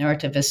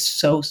narrative is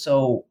so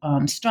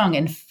strong.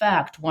 In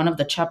fact, one of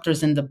the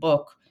chapters in the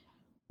book,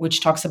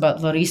 which talks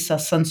about Larissa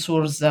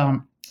Sansour's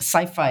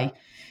sci-fi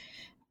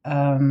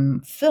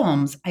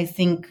films, I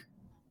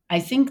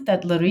think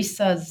that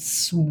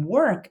Larissa's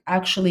work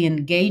actually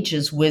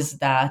engages with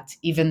that,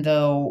 even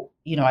though,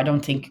 I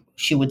don't think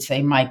she would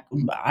say,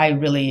 I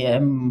really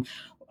am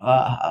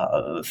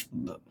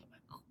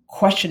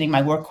questioning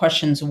my work,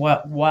 questions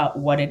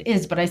what it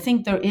is. But I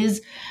think there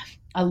is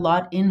a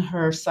lot in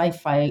her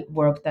sci-fi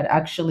work that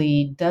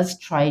actually does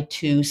try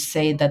to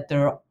say that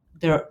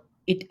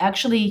it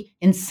actually,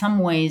 in some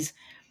ways,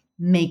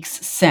 makes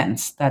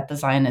sense that the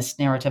Zionist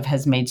narrative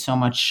has made so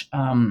much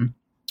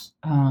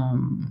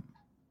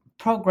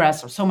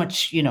progress, or so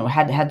much,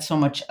 had so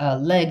much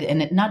leg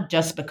in it, not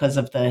just because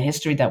of the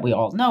history that we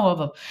all know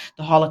of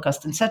the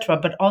Holocaust, etc.,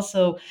 but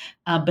also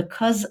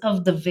because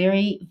of the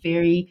very,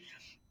 very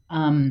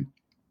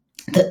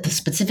the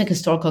specific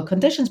historical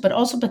conditions, but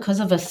also because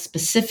of a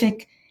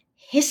specific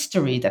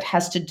history that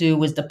has to do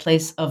with the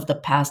place of the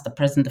past, the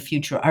present, the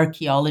future,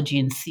 archaeology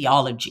and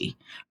theology,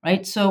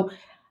 right? So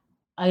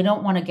I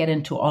don't want to get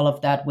into all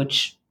of that,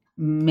 which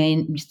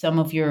some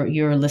of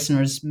your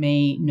listeners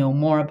may know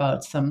more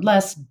about, some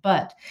less,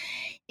 but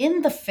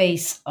in the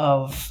face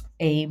of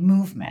a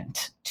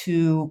movement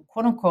to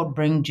quote unquote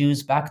bring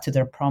Jews back to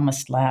their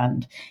promised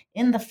land,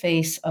 in the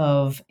face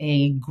of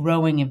a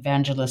growing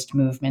evangelist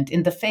movement,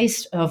 in the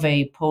face of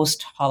a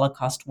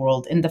post-Holocaust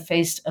world, in the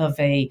face of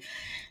the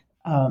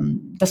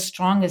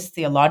strongest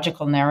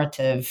theological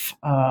narrative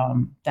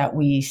that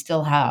we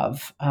still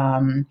have,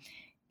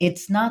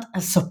 it's not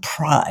a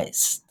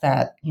surprise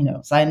that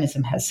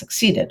Zionism has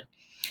succeeded.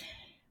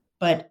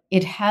 But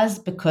it has,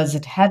 because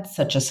it had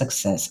such a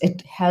success,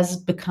 it has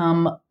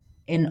become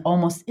an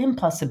almost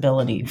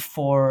impossibility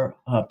for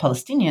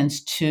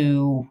Palestinians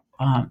to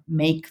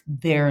make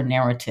their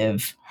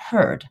narrative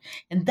heard.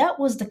 And that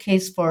was the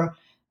case for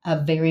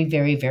a very,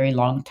 very, very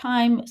long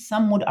time.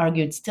 Some would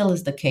argue it still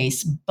is the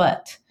case,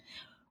 but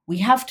we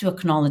have to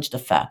acknowledge the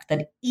fact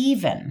that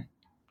even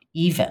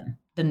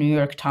the New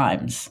York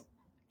Times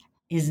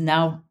is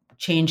now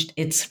changed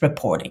its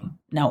reporting.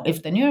 Now,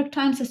 if the New York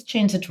Times has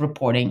changed its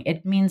reporting,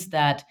 it means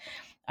that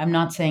I'm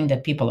not saying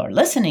that people are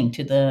listening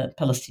to the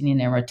Palestinian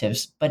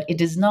narratives, but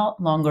it is no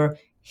longer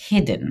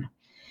hidden.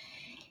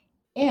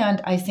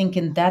 And I think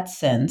in that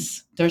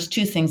sense, there's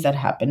two things that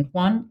happen.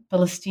 One,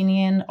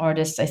 Palestinian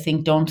artists, I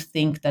think, don't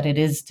think that it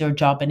is their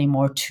job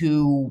anymore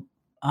to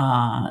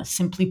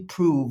simply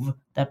prove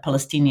that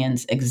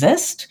Palestinians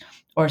exist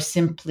or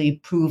simply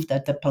prove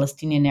that the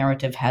Palestinian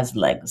narrative has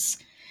legs.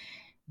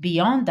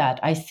 Beyond that,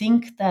 I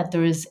think that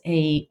there is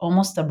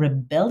almost a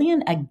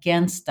rebellion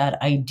against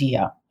that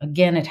idea.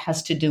 Again, it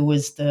has to do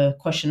with the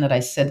question that I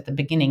said at the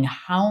beginning: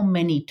 how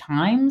many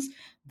times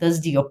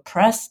does the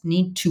oppressed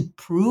need to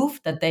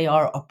prove that they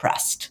are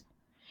oppressed?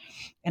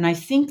 And I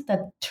think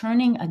that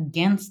turning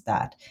against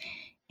that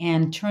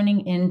and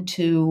turning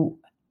into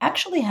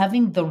actually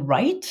having the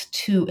right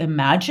to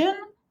imagine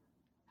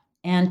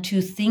and to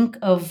think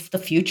of the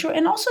future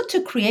and also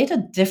to create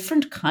a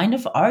different kind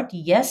of art.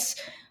 Yes,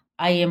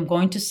 I am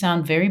going to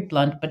sound very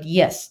blunt, but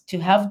yes, to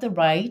have the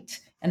right.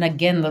 And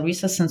again,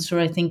 Larissa Sansur,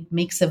 I think,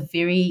 makes a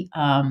very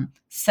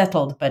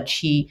settled, but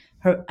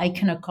her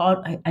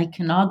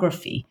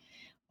iconography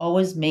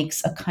always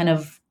makes a kind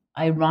of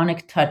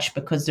ironic touch,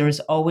 because there's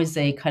always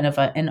a kind of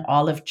an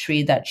olive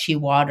tree that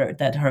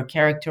that her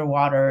character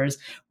waters,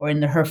 or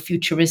in her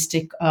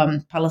futuristic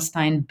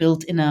Palestine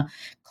built in a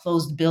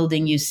closed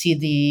building, you see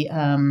the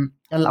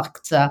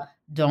Al-Aqsa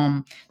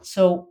dome.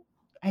 So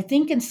I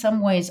think in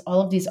some ways, all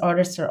of these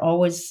artists are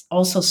always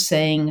also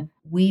saying,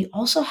 we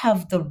also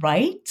have the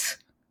right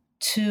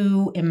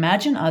to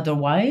imagine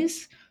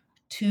otherwise,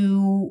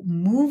 to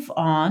move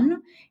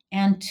on,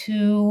 and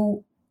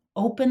to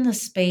open the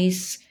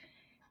space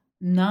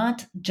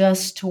not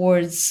just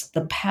towards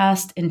the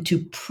past and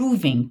to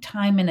proving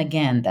time and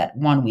again that,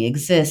 one, we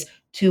exist,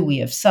 two, we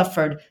have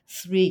suffered,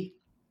 three,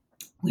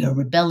 we are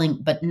rebelling,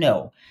 but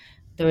no.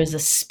 There is a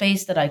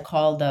space that I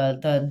call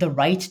the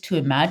right to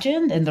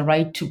imagine and the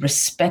right to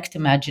respect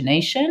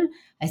imagination.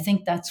 I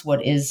think that's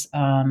what is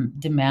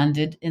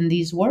demanded in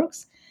these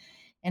works.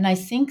 And I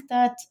think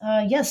that,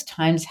 yes,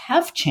 times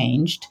have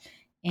changed,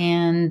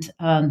 and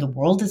the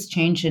world has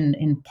changed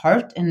in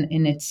part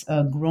in its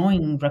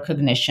growing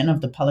recognition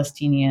of the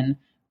Palestinian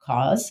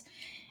cause.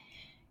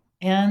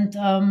 And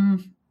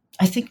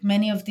I think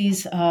many of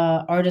these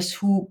artists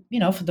who,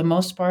 for the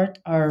most part,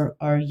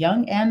 are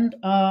young and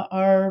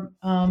are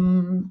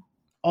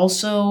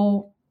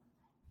also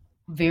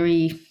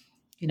very,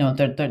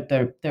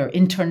 they're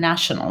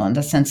international in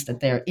the sense that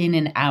they're in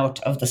and out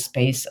of the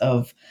space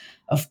of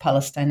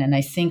Palestine. And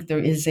I think there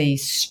is a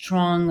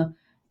strong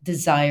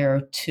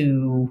desire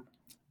to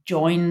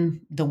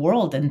join the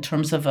world in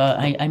terms of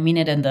I mean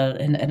it in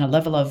a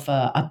level of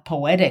a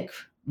poetic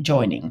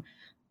joining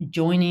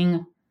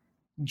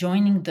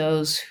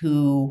those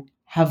who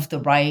have the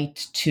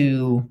right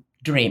to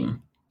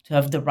dream, to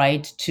have the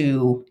right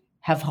to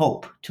have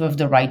hope, to have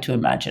the right to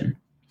imagine.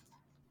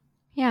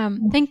 Yeah,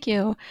 thank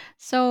you.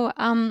 So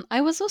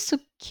I was also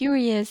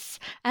curious,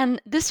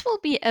 and this will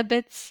be a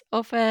bit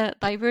of a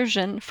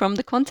diversion from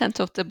the content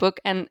of the book,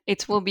 and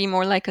it will be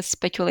more like a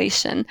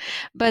speculation.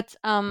 But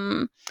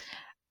how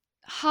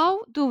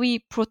do we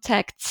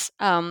protect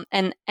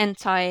an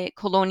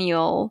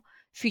anti-colonial,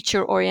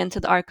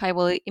 future-oriented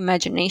archival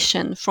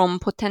imagination from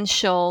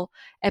potential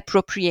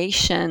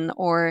appropriation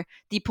or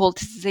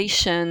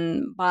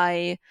depoliticization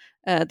by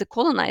the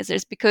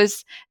colonizers,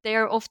 because they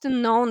are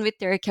often known with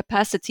their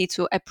capacity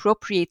to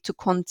appropriate, to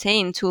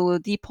contain, to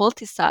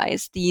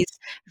depoliticize these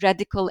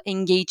radical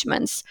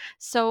engagements.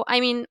 So, I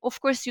mean, of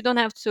course, you don't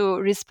have to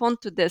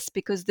respond to this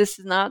because this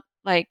is not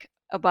like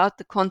about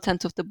the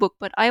content of the book,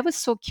 but I was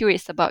so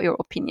curious about your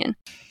opinion.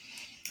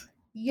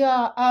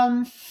 Yeah,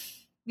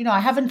 I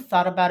haven't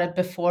thought about it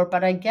before,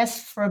 but I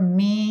guess for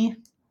me,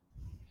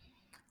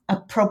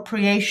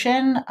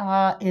 appropriation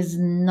is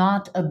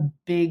not a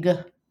big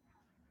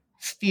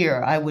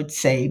sphere, I would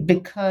say,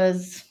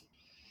 because,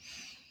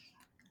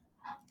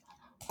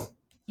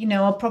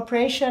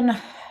 appropriation,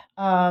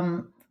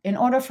 in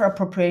order for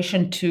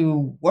appropriation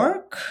to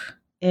work,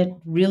 it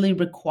really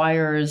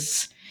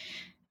requires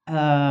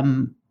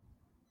a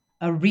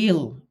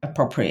real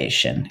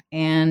appropriation.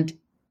 And,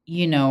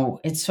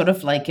 it's sort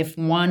of like if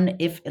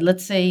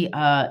let's say,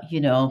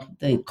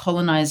 the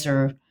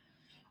colonizer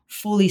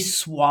fully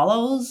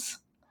swallows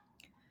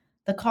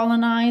the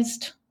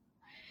colonized,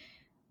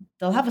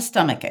 they'll have a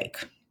stomach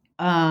ache.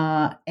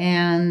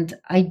 And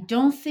I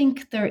don't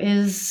think there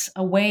is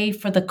a way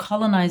for the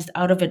colonized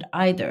out of it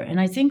either. And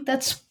I think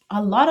that's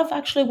a lot of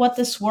actually what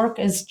this work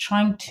is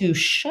trying to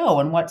show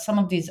and what some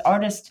of these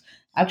artists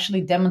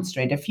actually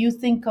demonstrate. If you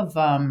think of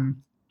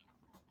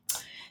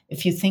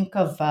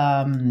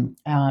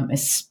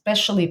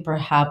especially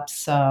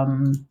perhaps,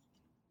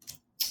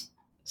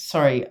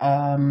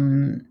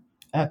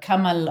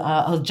 Kamal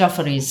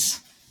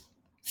al-Jafari's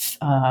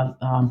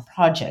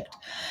project.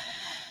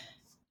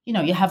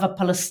 You have a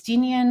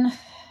Palestinian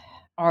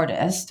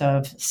artist,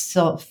 a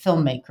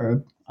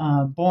filmmaker,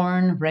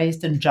 born,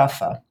 raised in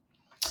Jaffa,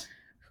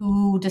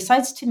 who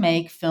decides to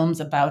make films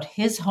about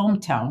his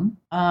hometown,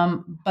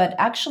 but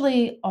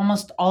actually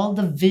almost all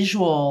the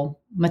visual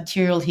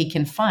material he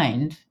can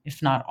find,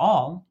 if not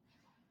all,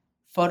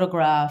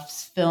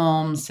 photographs,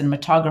 films,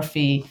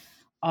 cinematography,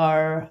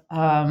 are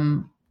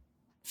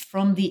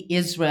from the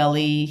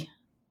Israeli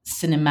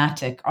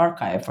cinematic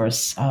archive or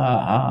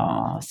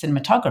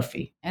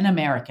cinematography and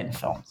American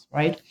films,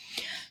 right?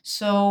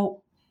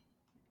 So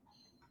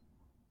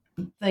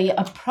the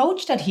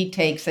approach that he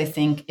takes, I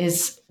think,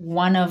 is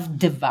one of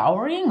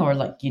devouring,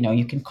 or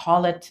you can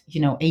call it,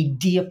 a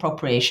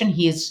de-appropriation.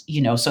 He is,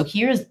 so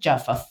here's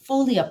Jaffa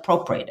fully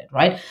appropriated,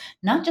 right?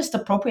 Not just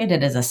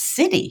appropriated as a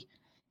city.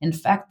 In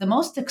fact, the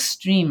most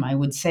extreme, I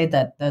would say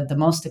that the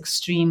most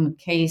extreme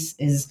case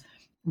is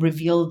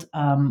revealed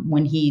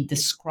when he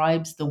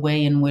describes the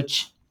way in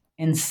which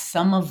in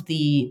some of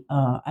the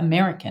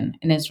American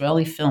and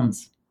Israeli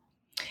films,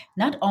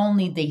 not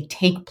only they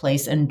take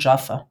place in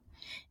Jaffa,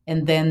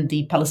 and then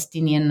the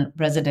Palestinian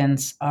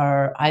residents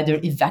are either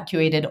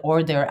evacuated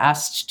or they're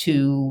asked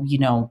to,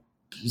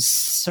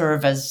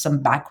 serve as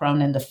some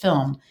background in the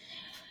film.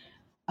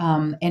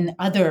 And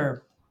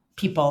other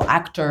people,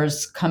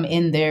 actors come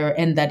in there,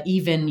 and that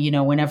even,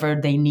 whenever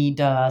they need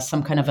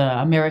some kind of an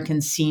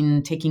American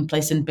scene taking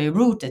place in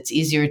Beirut, it's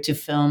easier to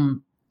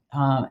film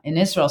in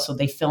Israel. So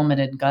they film it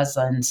in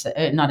Gaza and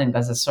not in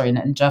Gaza, sorry,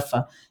 in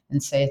Jaffa,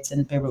 and say it's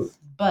in Beirut.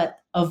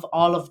 But of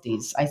all of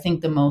these, I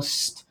think the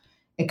most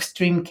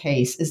extreme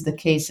case is the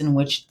case in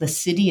which the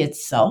city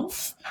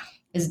itself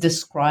is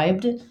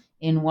described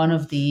in one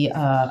of the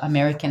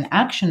American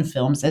action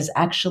films as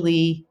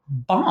actually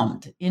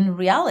bombed in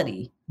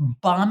reality,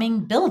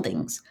 bombing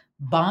buildings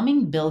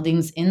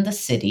in the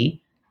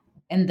city,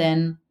 and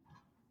then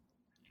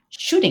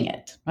shooting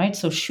it, right?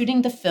 So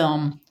shooting the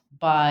film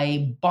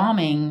by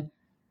bombing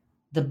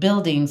the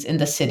buildings in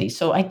the city.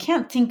 So I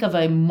can't think of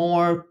a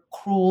more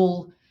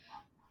cruel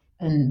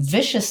and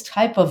vicious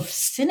type of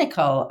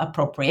cynical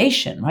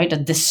appropriation, right? A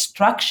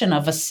destruction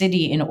of a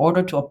city in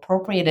order to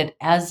appropriate it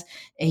as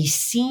a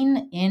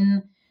scene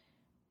in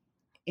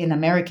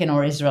American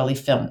or Israeli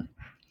film.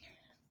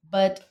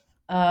 But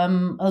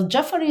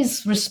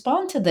al-Jafari's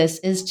response to this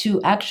is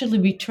to actually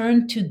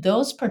return to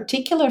those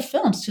particular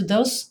films, to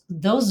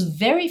those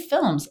very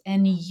films,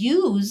 and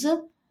use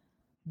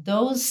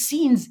those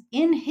scenes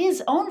in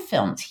his own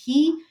films.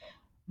 He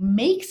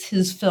makes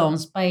his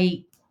films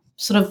by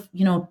sort of,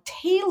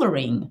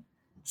 tailoring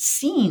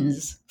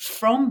scenes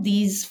from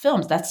these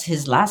films. That's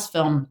his last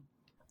film,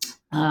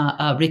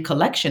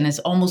 Recollection, is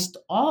almost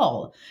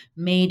all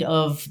made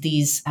of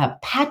these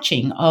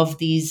patching of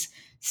these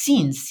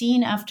scenes,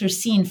 scene after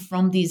scene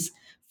from these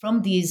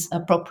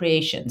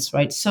appropriations,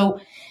 right?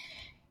 So,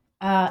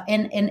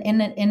 and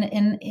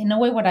in a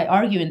way, what I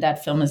argue in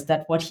that film is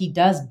that what he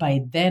does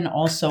by then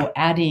also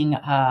adding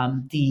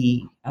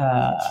the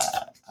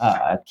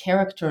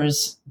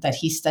characters that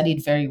he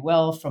studied very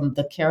well, from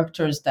the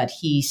characters that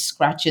he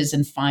scratches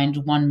and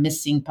find one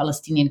missing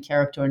Palestinian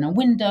character in a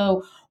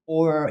window,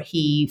 or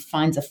he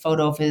finds a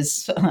photo of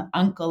his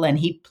uncle and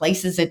he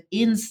places it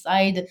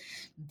inside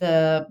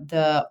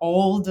the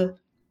old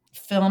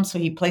film. So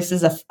he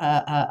places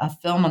a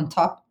film on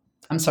top.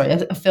 I'm sorry,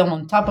 a film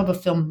on top of a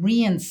film,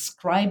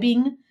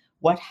 reinscribing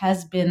what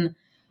has been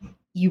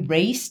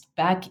erased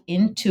back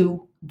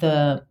into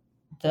the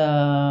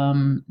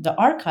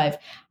archive.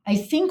 I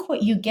think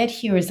what you get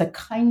here is a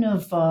kind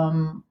of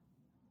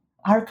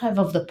archive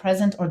of the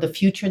present or the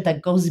future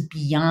that goes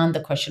beyond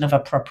the question of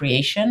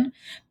appropriation,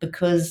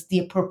 because the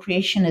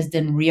appropriation is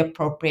then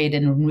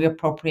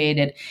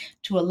reappropriated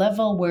to a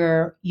level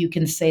where you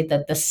can say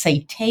that the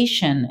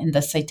citation and the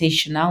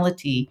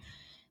citationality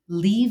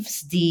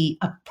leaves the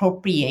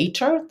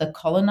appropriator, the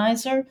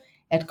colonizer,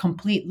 at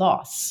complete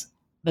loss.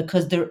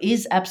 Because there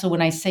is absolutely,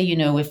 when I say,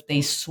 if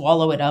they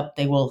swallow it up,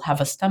 they will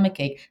have a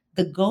stomachache,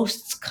 the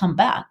ghosts come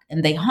back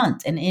and they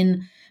hunt. And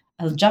in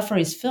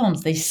al-Jafari's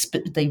films,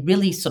 they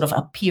really sort of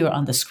appear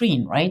on the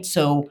screen, right?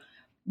 So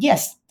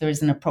yes, there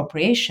is an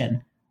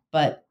appropriation,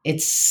 but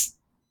it's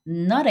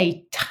not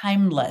a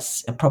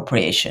timeless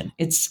appropriation.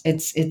 It's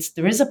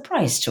there is a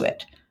price to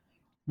it.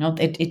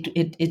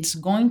 It's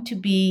going to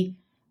be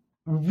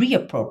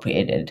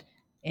reappropriated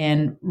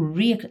and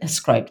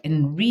reascribed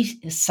and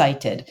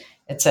recited,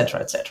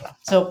 etc., etc.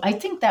 So I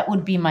think that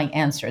would be my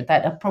answer.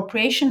 That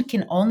appropriation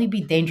can only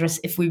be dangerous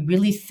if we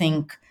really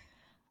think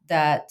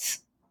that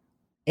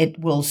it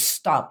will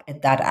stop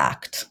at that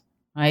act,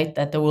 right?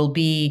 That there will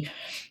be,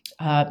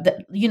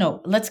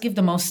 let's give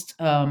the most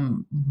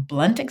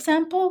blunt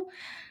example.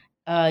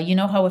 You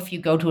know how if you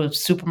go to a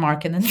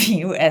supermarket in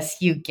the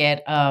US, you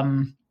get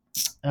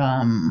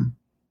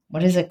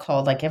what is it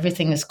called? Like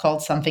everything is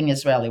called something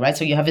Israeli, right?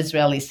 So you have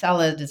Israeli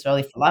salad,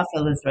 Israeli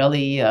falafel,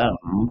 Israeli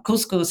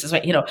couscous,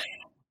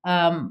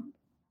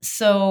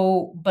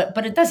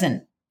 but it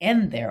doesn't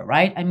end there,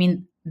 right? I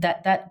mean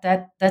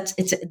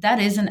that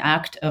is an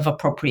act of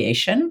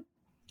appropriation,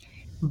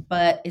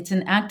 but it's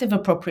an act of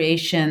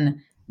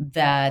appropriation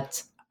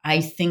that I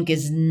think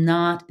is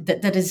not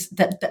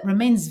that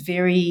remains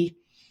very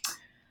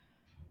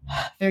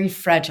very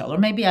fragile. Or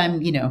maybe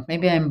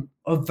I'm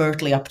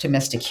overtly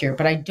optimistic here,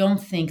 but I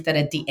don't think that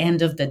at the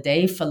end of the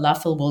day,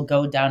 falafel will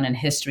go down in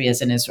history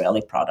as an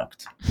Israeli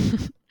product.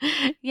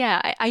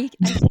 Yeah, I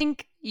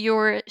think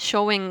you're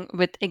showing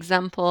with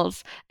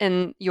examples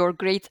in your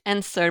great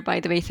answer, by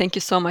the way, thank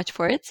you so much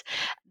for it,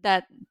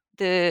 that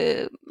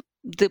the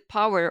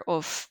power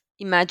of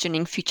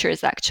imagining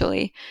futures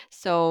actually.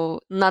 So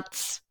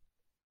not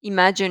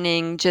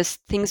imagining just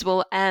things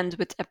will end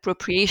with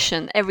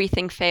appropriation,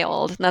 everything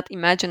failed, not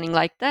imagining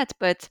like that,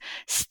 but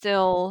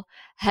still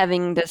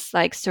having this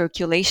like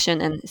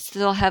circulation and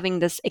still having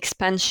this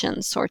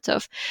expansion sort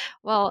of.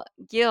 Well,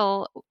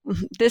 Gil,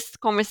 this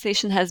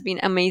conversation has been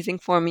amazing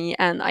for me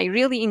and I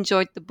really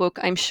enjoyed the book.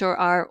 I'm sure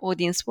our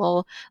audience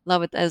will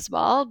love it as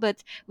well,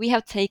 but we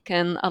have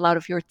taken a lot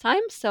of your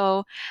time.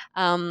 So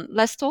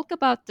let's talk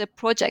about the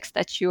projects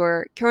that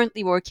you're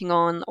currently working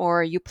on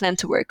or you plan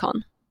to work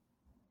on.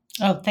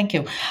 Oh, thank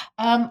you.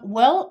 At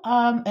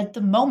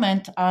the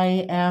moment,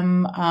 I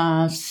am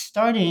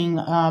starting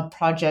a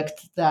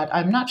project that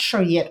I'm not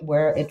sure yet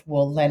where it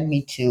will lend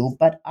me to,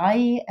 but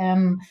I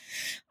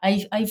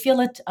feel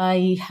that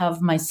I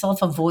have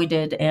myself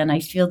avoided, and I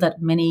feel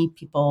that many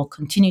people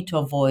continue to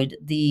avoid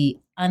the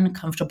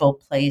uncomfortable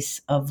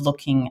place of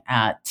looking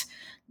at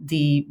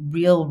the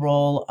real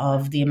role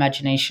of the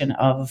imagination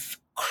of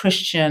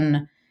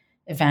Christian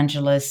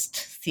evangelist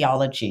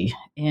theology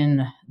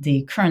in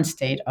the current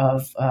state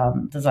of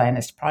the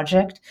Zionist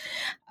project.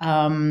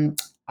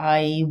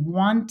 I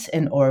want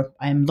or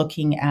I'm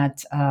looking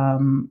at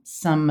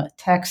some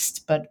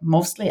text, but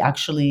mostly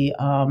actually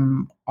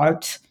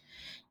art,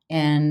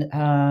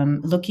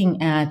 and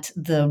looking at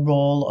the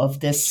role of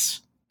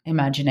this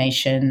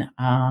imagination.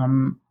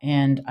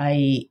 And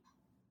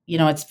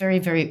it's very,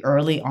 very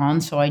early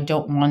on, so I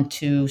don't want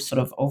to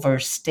sort of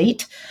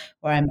overstate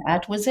where I'm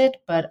at with it.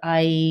 But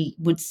I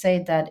would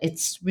say that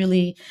it's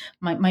really,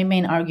 my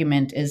main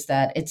argument is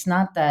that it's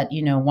not that,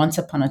 once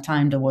upon a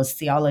time there was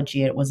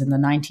theology, it was in the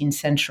 19th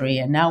century,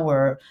 and now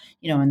we're,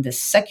 in this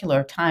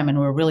secular time, and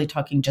we're really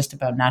talking just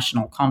about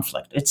national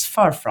conflict. It's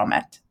far from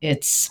it.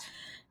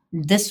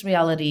 This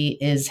reality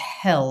is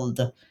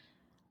held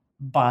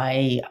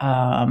by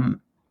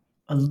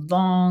a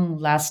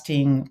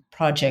long-lasting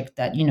project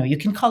that you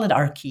can call it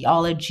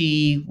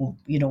archaeology,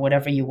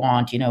 whatever you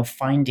want,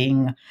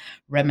 finding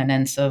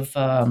remnants of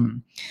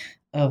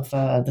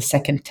the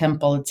Second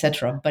Temple,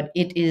 etc. But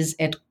it is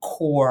at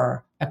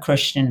core a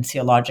Christian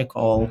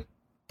theological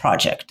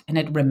project, and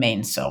it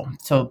remains so.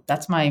 So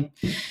that's my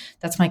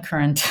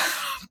current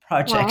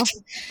project.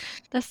 Wow.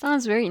 That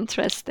sounds very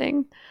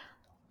interesting.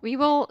 We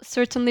will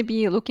certainly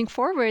be looking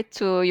forward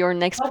to your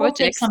next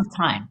project.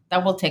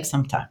 That will take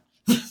some time.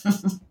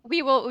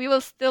 We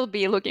will still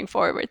be looking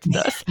forward to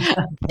this.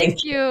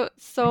 Thank you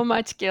so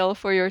much, Gil,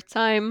 for your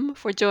time,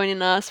 for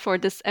joining us for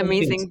this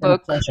amazing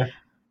book,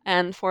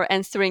 and for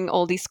answering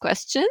all these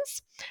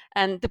questions.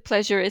 And the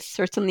pleasure is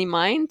certainly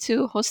mine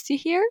to host you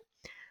here.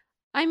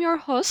 I'm your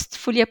host,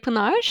 Fulya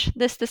Pınar.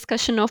 This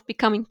discussion of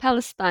Becoming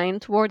Palestine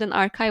Toward an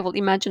Archival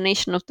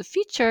Imagination of the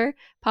Future,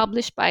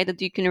 published by the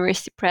Duke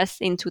University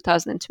Press in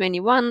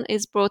 2021,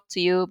 is brought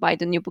to you by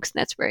the New Books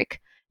Network.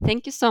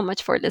 Thank you so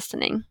much for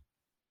listening.